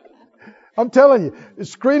 I'm telling you,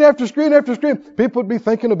 screen after screen after screen, people would be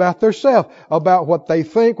thinking about themselves, about what they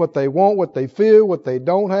think, what they want, what they feel, what they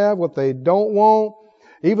don't have, what they don't want.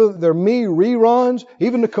 Even their me reruns,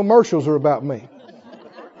 even the commercials are about me.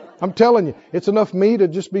 I'm telling you, it's enough me to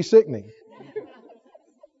just be sickening.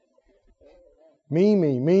 Me,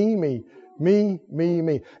 me, me, me, me, me,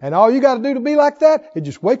 me. And all you got to do to be like that is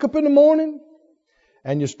just wake up in the morning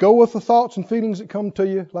and just go with the thoughts and feelings that come to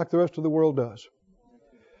you like the rest of the world does.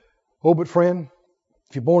 Oh, but friend,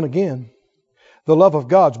 if you're born again, the love of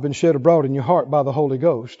God's been shed abroad in your heart by the Holy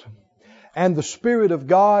Ghost. And the Spirit of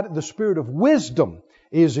God, the Spirit of wisdom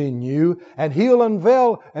is in you. And He'll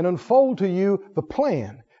unveil and unfold to you the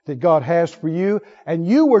plan that God has for you. And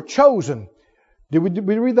you were chosen. Did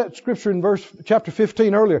we read that scripture in chapter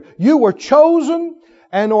 15 earlier? You were chosen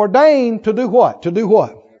and ordained to do what? To do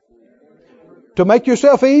what? To make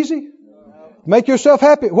yourself easy? Make yourself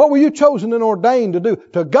happy. What were you chosen and ordained to do?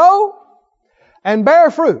 To go and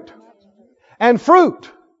bear fruit. And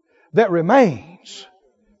fruit that remains.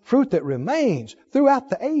 Fruit that remains throughout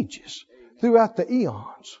the ages. Throughout the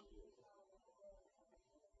eons.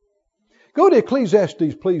 Go to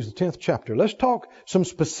Ecclesiastes, please, the 10th chapter. Let's talk some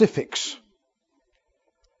specifics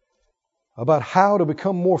about how to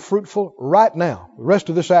become more fruitful right now, the rest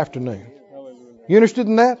of this afternoon. You interested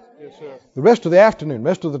in that? Yes, sir. The rest of the afternoon,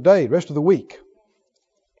 rest of the day, rest of the week.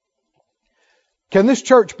 Can this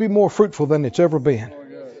church be more fruitful than it's ever been?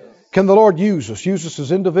 Can the Lord use us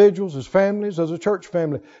as individuals, as families, as a church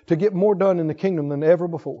family, to get more done in the kingdom than ever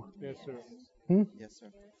before? Yes, sir. Yes, sir.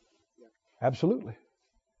 Absolutely.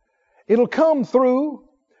 It'll come through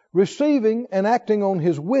receiving and acting on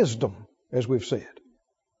His wisdom, as we've said.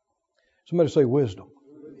 Somebody say wisdom.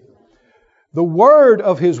 The word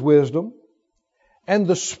of His wisdom and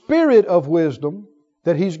the spirit of wisdom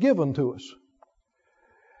that He's given to us.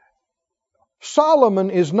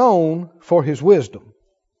 Solomon is known for his wisdom.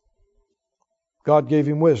 God gave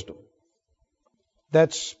him wisdom.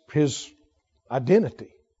 That's his identity,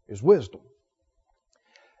 his wisdom.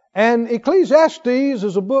 And Ecclesiastes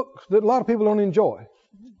is a book that a lot of people don't enjoy.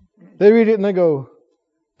 They read it and they go,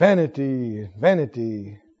 vanity,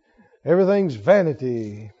 vanity. Everything's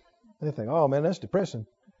vanity. They think, oh man, that's depressing.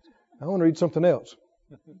 I want to read something else.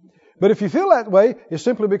 But if you feel that way, it's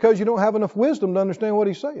simply because you don't have enough wisdom to understand what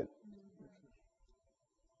he's saying.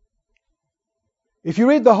 If you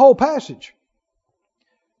read the whole passage,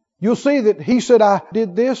 you'll see that he said, I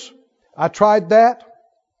did this, I tried that,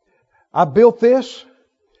 I built this,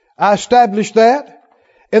 I established that,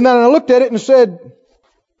 and then I looked at it and said,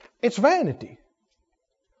 it's vanity.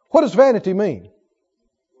 What does vanity mean?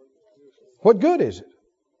 What good is it?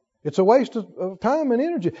 It's a waste of time and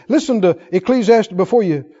energy. Listen to Ecclesiastes before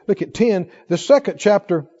you look at 10, the 2nd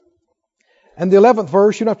chapter and the 11th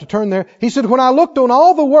verse. You don't have to turn there. He said, when I looked on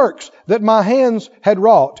all the works that my hands had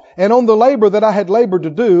wrought and on the labor that I had labored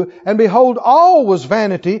to do, and behold, all was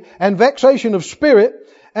vanity and vexation of spirit,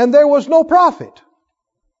 and there was no profit.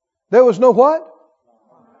 There was no what?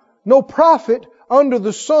 No profit under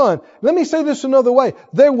the sun. Let me say this another way.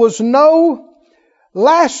 There was no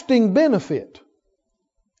lasting benefit.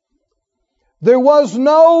 There was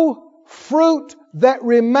no fruit that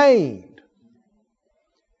remained.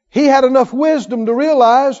 He had enough wisdom to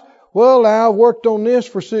realize, well, now I've worked on this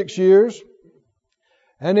for 6 years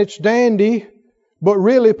and it's dandy, but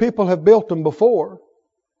really people have built them before,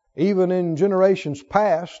 even in generations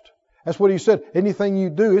past. That's what he said. Anything you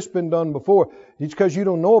do, it's been done before. It's because you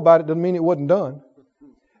don't know about it doesn't mean it wasn't done.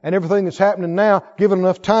 And everything that's happening now, given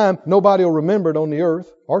enough time, nobody will remember it on the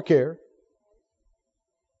earth or care.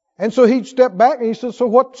 And so he stepped back and he said, so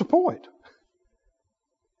what's the point?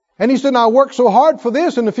 And he said, I worked so hard for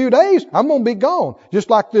this, in a few days, I'm going to be gone.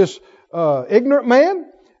 Just like this ignorant man,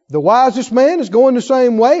 the wisest man is going the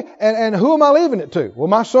same way. And who am I leaving it to? Will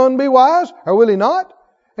my son be wise or will he not?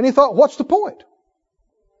 And he thought, what's the point?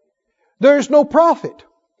 There is no profit.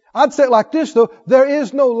 I'd say it like this though, there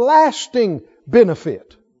is no lasting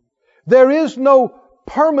benefit. There is no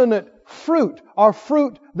permanent fruit or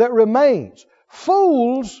fruit that remains.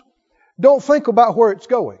 Fools don't think about where it's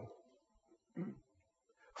going.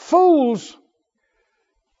 Fools,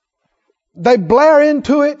 they blare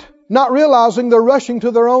into it, not realizing they're rushing to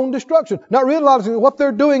their own destruction, not realizing that what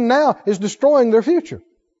they're doing now is destroying their future.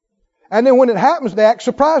 And then when it happens, they act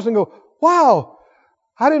surprised and go, wow,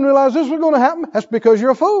 I didn't realize this was going to happen. That's because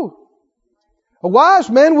you're a fool. A wise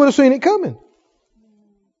man would have seen it coming.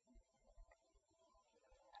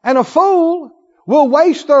 And a fool will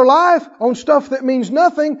waste their life on stuff that means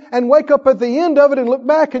nothing and wake up at the end of it and look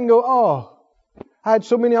back and go, oh, I had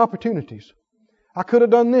so many opportunities. I could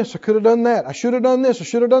have done this. I could have done that. I should have done this. I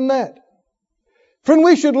should have done that. Friend,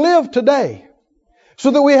 we should live today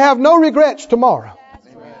so that we have no regrets tomorrow.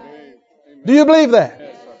 Do you believe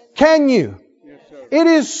that? Can you? It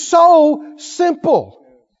is so simple.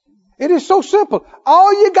 It is so simple.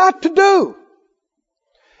 All you got to do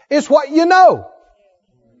is what you know.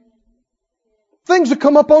 Things that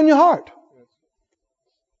come up on your heart.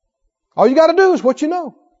 All you got to do is what you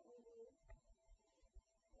know.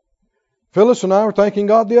 Phyllis and I were thanking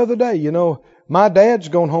God the other day. You know, my dad's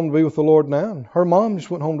gone home to be with the Lord now, and her mom just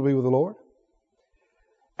went home to be with the Lord.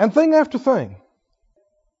 And thing after thing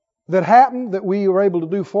that happened that we were able to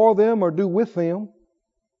do for them or do with them,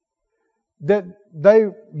 that they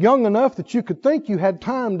young enough that you could think you had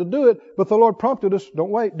time to do it, but the Lord prompted us, don't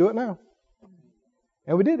wait, do it now.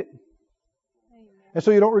 And we did it. And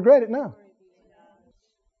so you don't regret it now.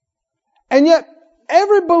 And yet,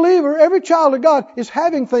 every believer, every child of God is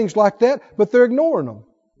having things like that, but they're ignoring them.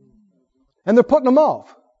 And they're putting them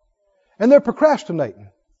off. And they're procrastinating.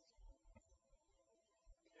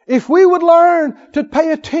 If we would learn to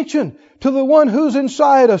pay attention to the one who's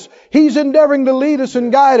inside us, He's endeavoring to lead us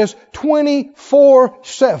and guide us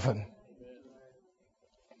 24/7.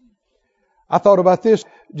 I thought about this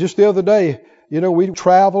just the other day. You know, we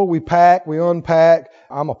travel, we pack, we unpack.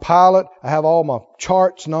 I'm a pilot. I have all my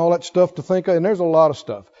charts and all that stuff to think of. And there's a lot of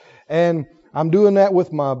stuff. And I'm doing that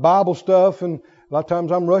with my Bible stuff. And a lot of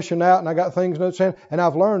times I'm rushing out and I got things to say. And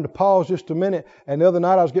I've learned to pause just a minute. And the other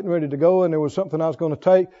night I was getting ready to go and there was something I was going to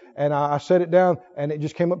take. And I set it down and it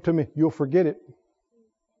just came up to me. You'll forget it.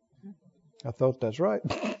 I thought, that's right.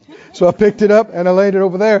 So I picked it up and I laid it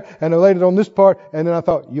over there. And I laid it on this part. And then I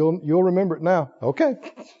thought, you'll remember it now. Okay.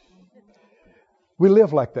 We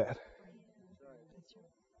live like that.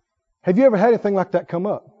 Have you ever had anything like that come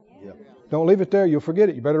up? Yep. Don't leave it there. You'll forget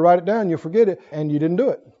it. You better write it down. You'll forget it. And you didn't do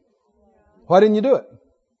it. Why didn't you do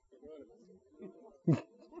it?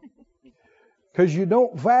 Because you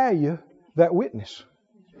don't value that witness.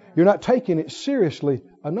 You're not taking it seriously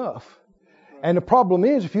enough. And the problem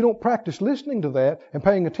is, if you don't practice listening to that and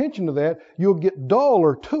paying attention to that, you'll get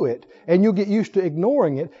duller to it and you'll get used to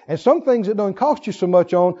ignoring it. And some things it don't cost you so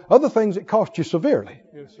much on, other things it cost you severely.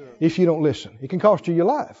 Yes, sir. If you don't listen. It can cost you your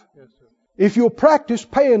life. Yes, sir. If you'll practice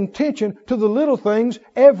paying attention to the little things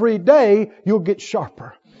every day, you'll get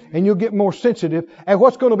sharper and you'll get more sensitive. And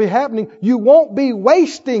what's going to be happening, you won't be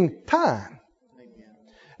wasting time.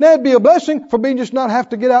 Now, it'd be a blessing for me just not have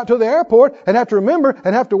to get out to the airport and have to remember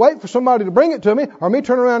and have to wait for somebody to bring it to me or me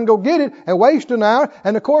turn around and go get it and waste an hour.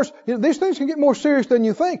 And of course, these things can get more serious than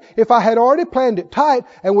you think. If I had already planned it tight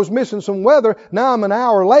and was missing some weather, now I'm an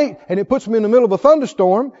hour late and it puts me in the middle of a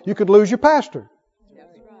thunderstorm, you could lose your pastor.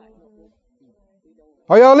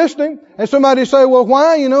 Are y'all listening? And somebody say, well,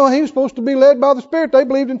 why? You know, he was supposed to be led by the Spirit. They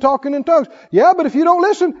believed in talking in tongues. Yeah, but if you don't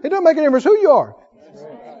listen, it doesn't make any difference who you are.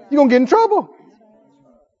 You're going to get in trouble.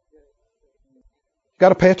 Got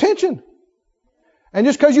to pay attention. And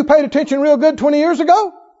just because you paid attention real good 20 years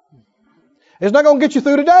ago, it's not going to get you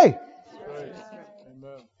through today.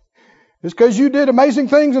 Just because you did amazing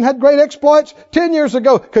things and had great exploits 10 years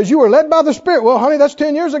ago because you were led by the Spirit. Well, honey, that's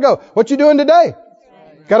 10 years ago. What you doing today?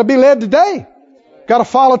 Got to be led today. Got to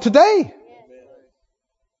follow today.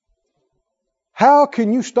 How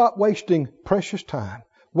can you stop wasting precious time,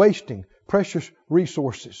 wasting precious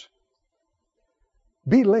resources?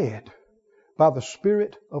 Be led by the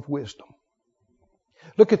Spirit of wisdom.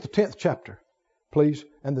 Look at the 10th chapter, please,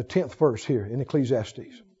 and the 10th verse here in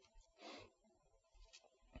Ecclesiastes.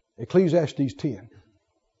 Ecclesiastes 10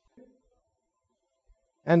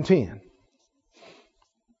 and 10.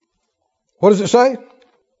 What does it say?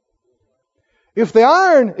 If the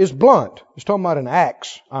iron is blunt, it's talking about an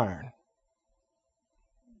axe iron.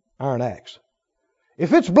 Iron axe.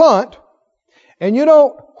 If it's blunt and you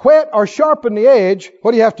don't whet or sharpen the edge,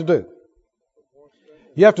 what do you have to do?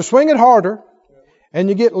 You have to swing it harder and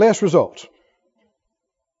you get less results.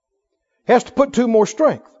 Has to put to more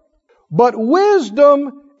strength. But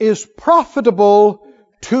wisdom is profitable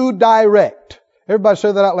to direct. Everybody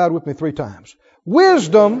say that out loud with me 3 times.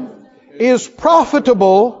 Wisdom is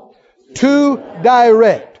profitable to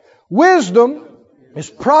direct. Wisdom is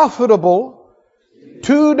profitable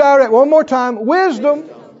to direct. One more time. Wisdom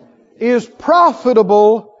is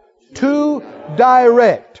profitable to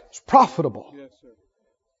direct. It's profitable.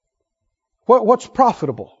 What's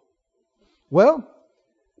profitable? Well,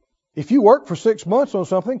 if you worked for 6 months on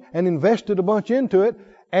something and invested a bunch into it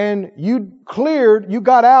and you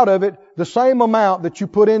got out of it the same amount that you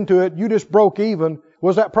put into it, you just broke even,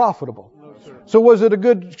 was that profitable? No, sir. So was it a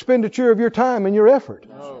good expenditure of your time and your effort?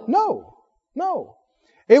 No. No.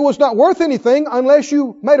 It was not worth anything unless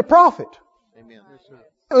you made a profit. Yes, sir.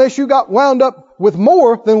 Unless you got wound up with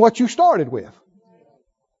more than what you started with.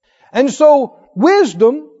 And so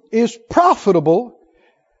wisdom is profitable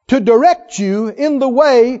to direct you in the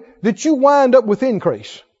way that you wind up with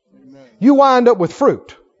increase. Amen. You wind up with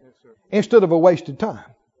fruit Yes, sir. instead of a wasted time.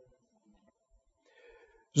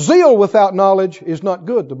 Zeal without knowledge is not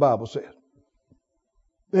good, the Bible says.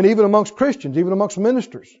 And even amongst Christians, even amongst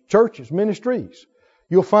ministers, churches, ministries,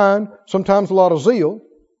 you'll find sometimes a lot of zeal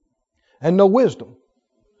and no wisdom.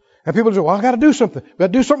 And people say, well, I got to do something. We've got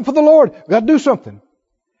to do something for the Lord. We've got to do something.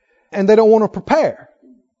 And they don't want to prepare.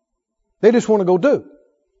 They just want to go do.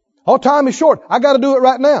 All time is short. I got to do it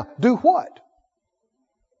right now. Do what?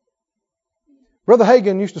 Brother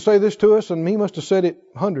Hagin used to say this to us, and he must have said it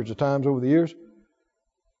hundreds of times over the years.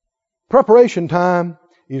 Preparation time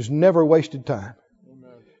is never wasted time.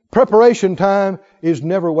 Amen. Preparation time is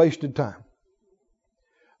never wasted time.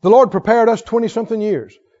 The Lord prepared us 20-something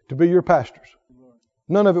years to be your pastors.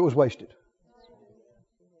 None of it was wasted.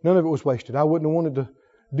 None of it was wasted. I wouldn't have wanted to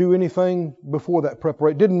do anything before that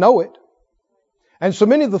preparation. Didn't know it. And so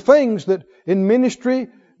many of the things that in ministry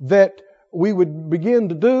that we would begin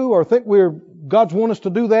to do or think God's want us to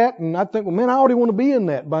do that, and I'd think, well, man, I already want to be in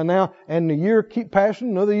that by now. And the year keep passing,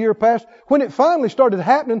 another year passed. When it finally started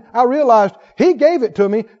happening, I realized He gave it to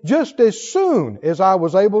me just as soon as I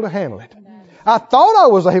was able to handle it. I thought I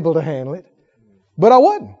was able to handle it, but I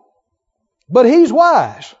wasn't. But He's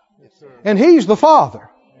wise, and He's the Father,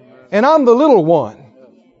 and I'm the little one.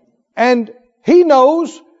 And He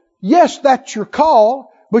knows, yes, that's your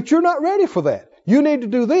call, but you're not ready for that. You need to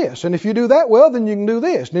do this. And if you do that well, then you can do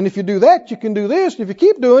this. And if you do that, you can do this. And if you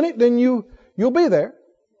keep doing it, then you'll be there.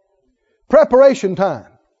 Preparation time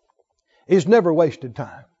is never wasted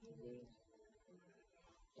time.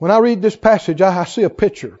 When I read this passage, I see a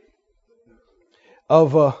picture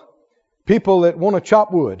of people that want to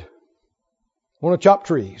chop wood, want to chop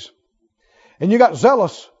trees. And you got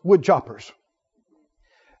zealous wood choppers.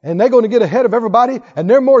 And they're going to get ahead of everybody, and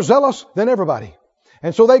they're more zealous than everybody.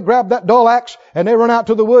 And so they grab that dull axe and they run out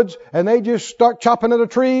to the woods and they just start chopping at a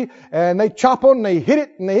tree and they chop on and they hit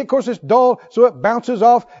it and they hit, of course it's dull, so it bounces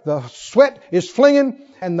off. The sweat is flinging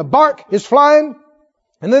and the bark is flying.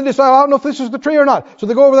 And then they decide, I don't know if this is the tree or not. So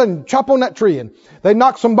they go over there and chop on that tree and they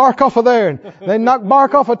knock some bark off of there and they knock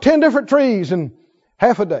bark off of 10 different trees in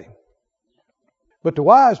half a day. But the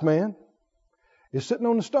wise man is sitting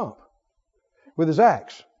on the stump with his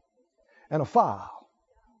axe and a file,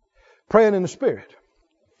 praying in the Spirit.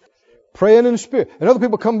 Praying in the Spirit. And other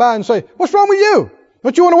people come by and say, what's wrong with you?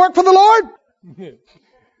 Don't you want to work for the Lord?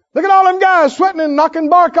 Look at all them guys sweating and knocking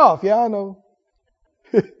bark off. Yeah, I know.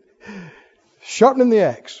 Sharpening the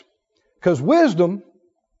axe. Because wisdom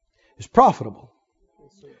is profitable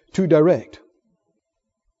to direct.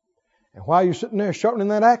 And while you're sitting there sharpening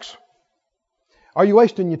that axe, are you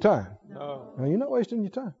wasting your time? No. No, you're not wasting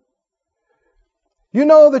your time. You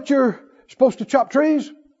know that you're supposed to chop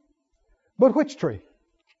trees, but which tree?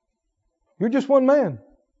 You're just one man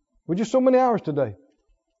with just so many hours today.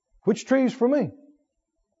 Which tree is for me?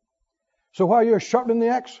 So while you're sharpening the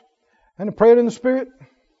axe and praying in the Spirit,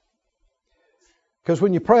 because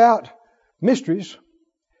when you pray out mysteries,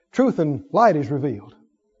 truth and light is revealed.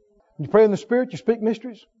 When you pray in the Spirit, you speak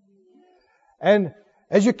mysteries. And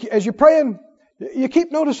as you're praying, you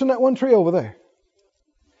keep noticing that one tree over there.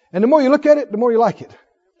 And the more you look at it, the more you like it.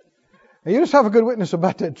 And you just have a good witness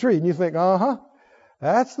about that tree. And you think,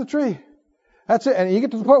 that's the tree. That's it. And you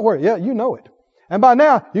get to the point where, yeah, you know it. And by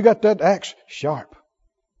now, you got that axe sharp.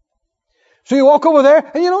 So you walk over there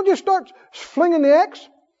and you don't just start flinging the axe.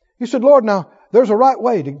 You said, Lord, now, there's a right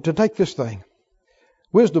way to take this thing.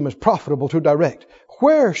 Wisdom is profitable to direct.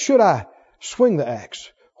 Where should I swing the axe?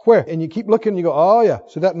 Where? And you keep looking and you go, oh yeah,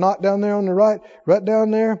 see that knot down there on the right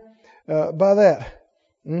down there by that.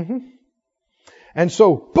 And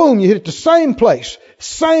so, boom, you hit it the same place,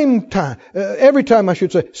 same time, every time I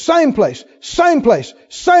should say, same place, same place,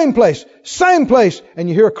 same place, same place, and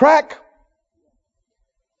you hear a crack.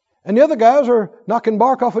 And the other guys are knocking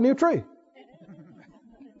bark off a new tree.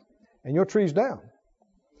 And your tree's down.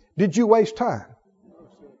 Did you waste time?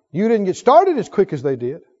 You didn't get started as quick as they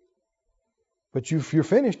did. But you're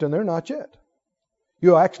finished and they're not yet.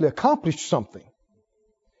 You actually accomplished something.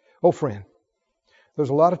 Oh, friend. There's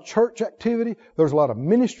a lot of church activity. There's a lot of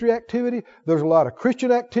ministry activity. There's a lot of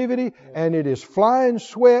Christian activity. And it is flying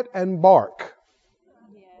sweat and bark.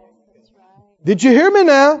 Did you hear me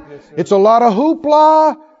now? It's a lot of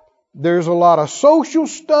hoopla. There's a lot of social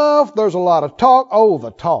stuff. There's a lot of talk. Oh,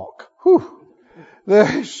 the talk. Whew.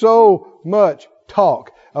 There's so much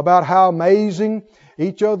talk about how amazing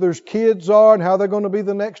each other's kids are and how they're going to be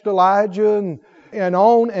the next Elijah and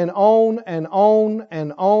on and on and on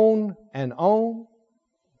and on and on.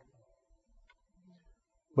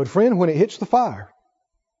 But friend, when it hits the fire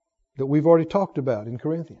that we've already talked about in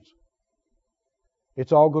Corinthians,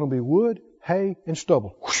 it's all going to be wood, hay, and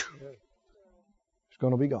stubble. Whoosh. It's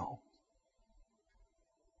going to be gone.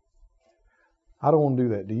 I don't want to do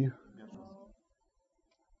that, do you?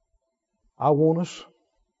 I want us.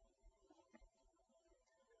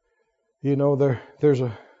 You know, there's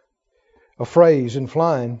a phrase in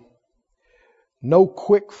flying, no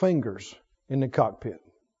quick fingers in the cockpit.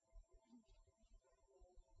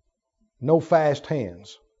 No fast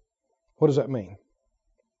hands. What does that mean?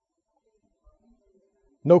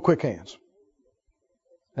 No quick hands.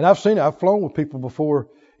 And I've seen it. I've flown with people before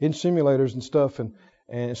in simulators and stuff,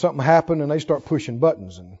 and something happened and they start pushing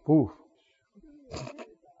buttons and ooh.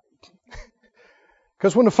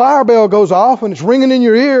 Because when the fire bell goes off and it's ringing in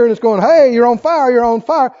your ear and it's going, hey, you're on fire, you're on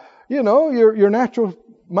fire, you know, your natural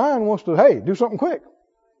mind wants to, hey, do something quick.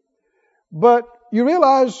 But you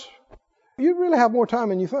realize you really have more time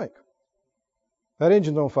than you think. That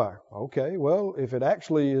engine's on fire. Okay, well, if it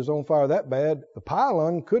actually is on fire that bad, the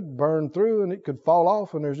pylon could burn through and it could fall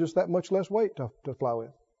off and there's just that much less weight to fly with.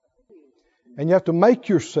 And you have to make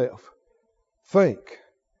yourself think.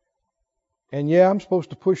 And yeah, I'm supposed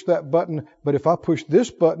to push that button, but if I push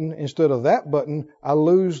this button instead of that button, I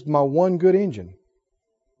lose my one good engine.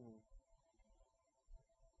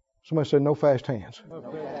 Somebody said no fast hands.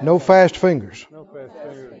 No fast fingers. No fast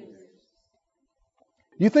fingers.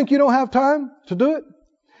 You think you don't have time to do it?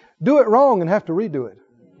 Do it wrong and have to redo it.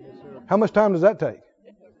 How much time does that take?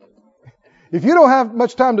 If you don't have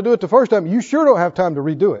much time to do it the first time, you sure don't have time to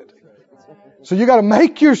redo it. So you got to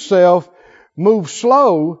make yourself move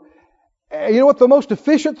slow. You know what the most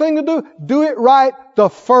efficient thing to do? Do it right the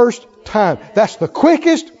first time. That's the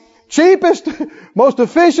quickest, cheapest, most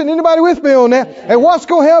efficient. Anybody with me on that? And what's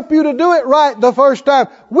going to help you to do it right the first time?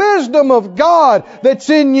 Wisdom of God that's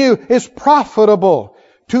in you is profitable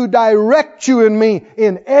to direct you and me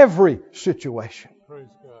in every situation. Praise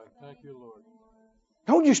God. Thank you, Lord.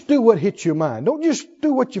 Don't just do what hits your mind. Don't just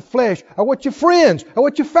do what your flesh or what your friends or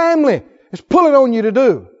what your family is pulling on you to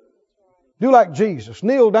do. Do like Jesus.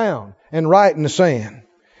 Kneel down and write in the sand.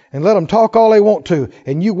 And let them talk all they want to.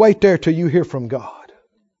 And you wait there till you hear from God.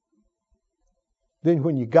 Then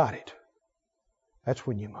when you got it, that's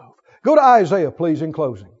when you move. Go to Isaiah, please, in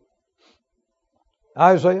closing.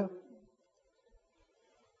 Isaiah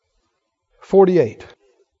 48.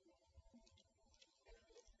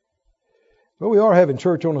 Well, we are having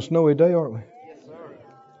church on a snowy day, aren't we? Yes, sir.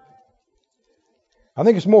 I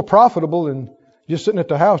think it's more profitable than just sitting at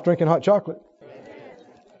the house drinking hot chocolate.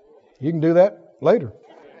 You can do that later.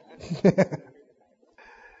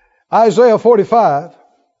 Isaiah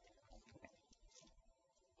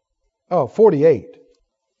 48.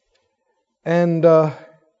 And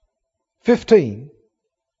 15.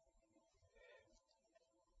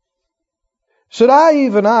 Said,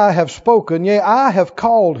 even I have spoken, yea, I have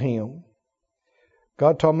called him.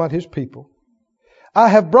 God talking about his people. I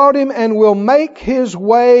have brought him and will make his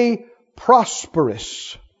way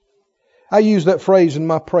prosperous. I use that phrase in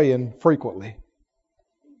my praying frequently.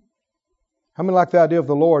 How many like the idea of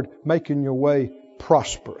the Lord making your way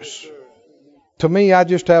prosperous? To me, I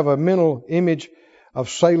just have a mental image of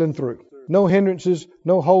sailing through. No hindrances,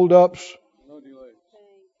 no holdups, No delays.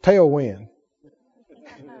 tailwind.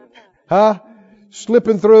 Huh?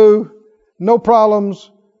 Slipping through, no problems,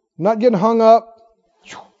 not getting hung up.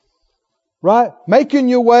 Right? Making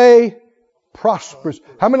your way prosperous.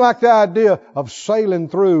 How many like the idea of sailing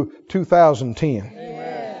through 2010?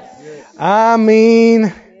 Yes. I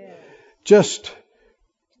mean, just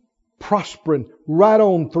prospering right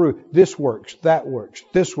on through. This works, that works,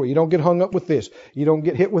 this way. You don't get hung up with this. You don't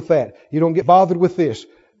get hit with that. You don't get bothered with this.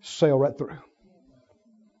 Sail right through.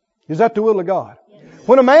 Is that the will of God?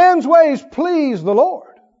 When a man's ways please the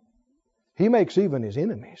Lord, He makes even his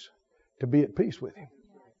enemies to be at peace with him.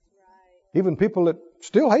 Even people that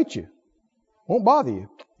still hate you won't bother you.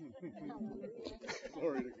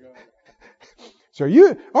 Glory to God. So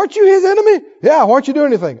aren't you his enemy? Yeah, why aren't you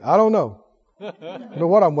doing anything? I don't know. I don't know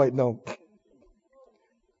what I'm waiting on.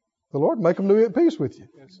 The Lord make them to be at peace with you.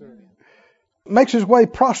 Yes, sir. Makes his way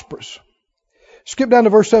prosperous. Skip down to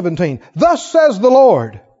verse 17. Thus says the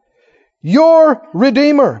Lord, your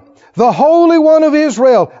Redeemer, the Holy One of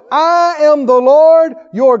Israel. I am the Lord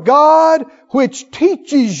your God, which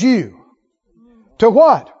teaches you to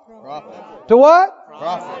what? Prophet. To what?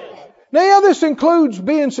 Prophet. Now, yeah, this includes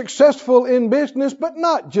being successful in business, but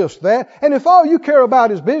not just that. And if all you care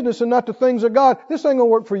about is business and not the things of God, this ain't going to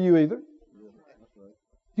work for you either.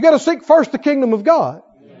 You got to seek first the kingdom of God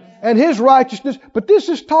and His righteousness. But this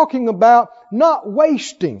is talking about not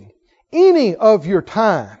wasting any of your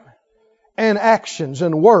time and actions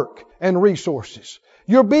and work and resources.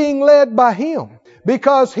 You're being led by Him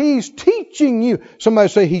because He's teaching you. Somebody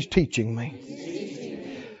say, He's teaching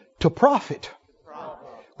me to profit.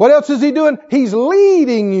 What else is He doing? He's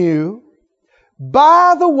leading you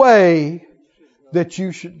by the way that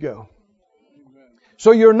you should go.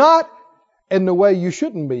 So you're not in the way you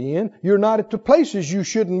shouldn't be in. You're not at the places you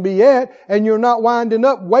shouldn't be at. And you're not winding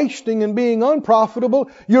up wasting and being unprofitable.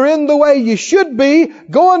 You're in the way you should be,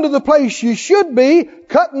 going to the place you should be,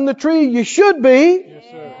 cutting the tree you should be. Yes,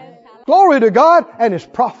 sir. Glory to God. And it's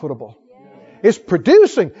profitable. It's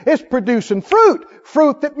producing fruit.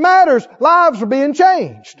 Fruit that matters. Lives are being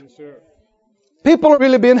changed. Yes, sir. People are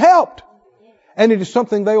really being helped. And it is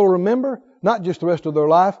something they will remember, not just the rest of their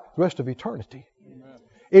life, the rest of eternity. Amen.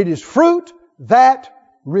 It is fruit that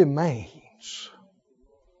remains.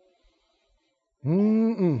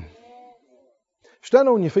 Stand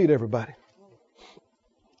on your feet, everybody.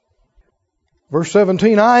 Verse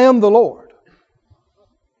 17, I am the Lord.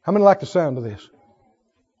 How many like the sound of this?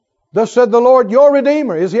 Thus said the Lord, your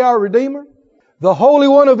Redeemer. Is He our Redeemer? The Holy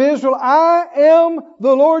One of Israel. I am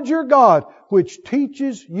the Lord your God, which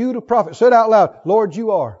teaches you to profit. Say it out loud. Lord,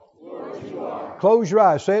 you are. Lord, you are. Close your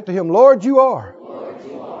eyes. Say it to Him. Lord, you are. Lord,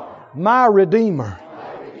 you are. My Redeemer.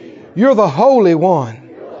 You're the Holy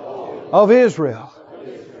One of Israel.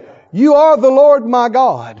 You are the Lord my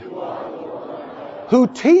God, who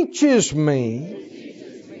teaches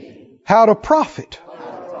me how to profit,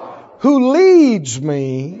 who leads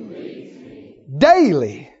me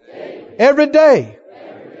daily, every day,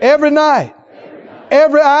 every night,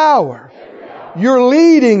 every hour. You're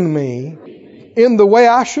leading me in the way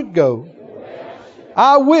I should go.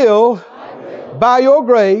 I will, by your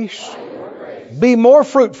grace, be more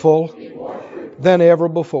fruitful than ever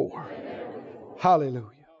before. Hallelujah.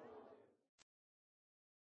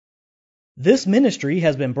 This ministry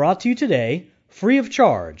has been brought to you today, free of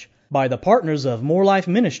charge, by the partners of More Life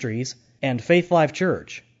Ministries and Faith Life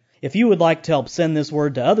Church. If you would like to help send this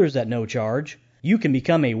word to others at no charge, you can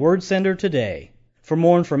become a word sender today. For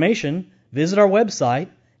more information, visit our website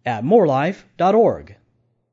at morelife.org.